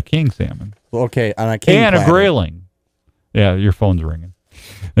 He caught a king salmon. Okay, on a king and platter. A grayling. Yeah, your phone's ringing.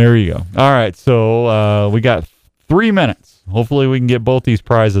 There you go. All right, so we got 3 minutes. Hopefully, we can get both these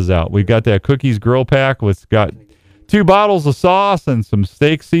prizes out. We've got that Cookies Grill Pack with got 2 bottles of sauce and some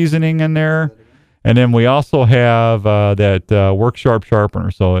steak seasoning in there. And then we also have that Work Sharp sharpener.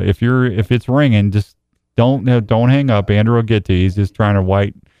 So if it's ringing, just Don't hang up. Andrew will get to you. He's just trying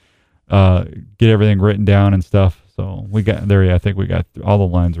to get everything written down and stuff. So we got there. Yeah, I think we got all the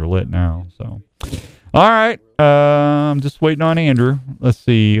lines are lit now. So, all right. I'm just waiting on Andrew. Let's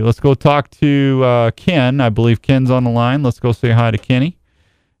see. Let's go talk to Ken. I believe Ken's on the line. Let's go say hi to Kenny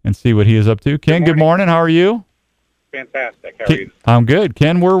and see what he is up to. Ken, good morning. How are you? Fantastic. How are you? I'm good.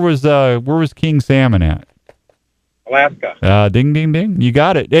 Ken, where was King Salmon at? Alaska. Ding, ding, ding. You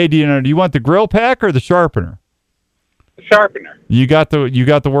got it. Hey, do you want the grill pack or the sharpener? The sharpener. You got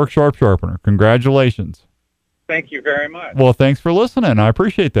the Work Sharp sharpener. Congratulations. Thank you very much. Well, thanks for listening. I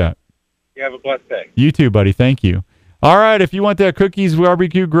appreciate that. You have a blessed day. You too, buddy. Thank you. All right, if you want that Cookies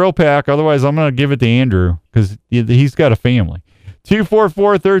Barbecue Grill Pack, otherwise I'm going to give it to Andrew because he's got a family.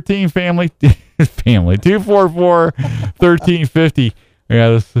 244-13 family. Family. 244-1350. Yeah,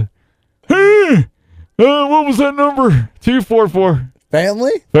 this. What was that number? 244.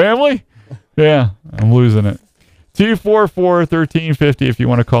 Family? Yeah, I'm losing it. 244-1350 if you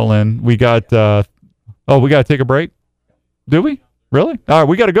want to call in. We got, we got to take a break? Do we? Really? All right,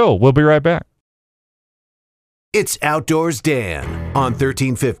 we got to go. We'll be right back. It's Outdoors Dan on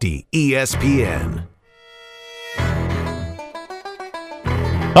 1350 ESPN.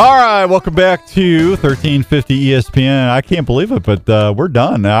 All right, welcome back to 1350 ESPN. I can't believe it, but we're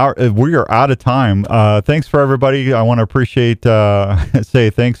done. We are out of time. Thanks for everybody. I want to say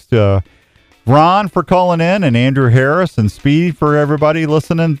thanks to Ron for calling in and Andrew Harris and Speedy for everybody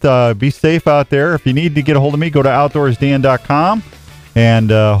listening. Be safe out there. If you need to get a hold of me, go to outdoorsdan.com.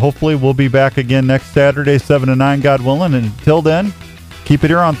 And hopefully we'll be back again next Saturday, 7 to 9, God willing. And until then, keep it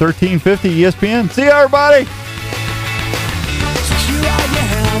here on 1350 ESPN. See you, everybody.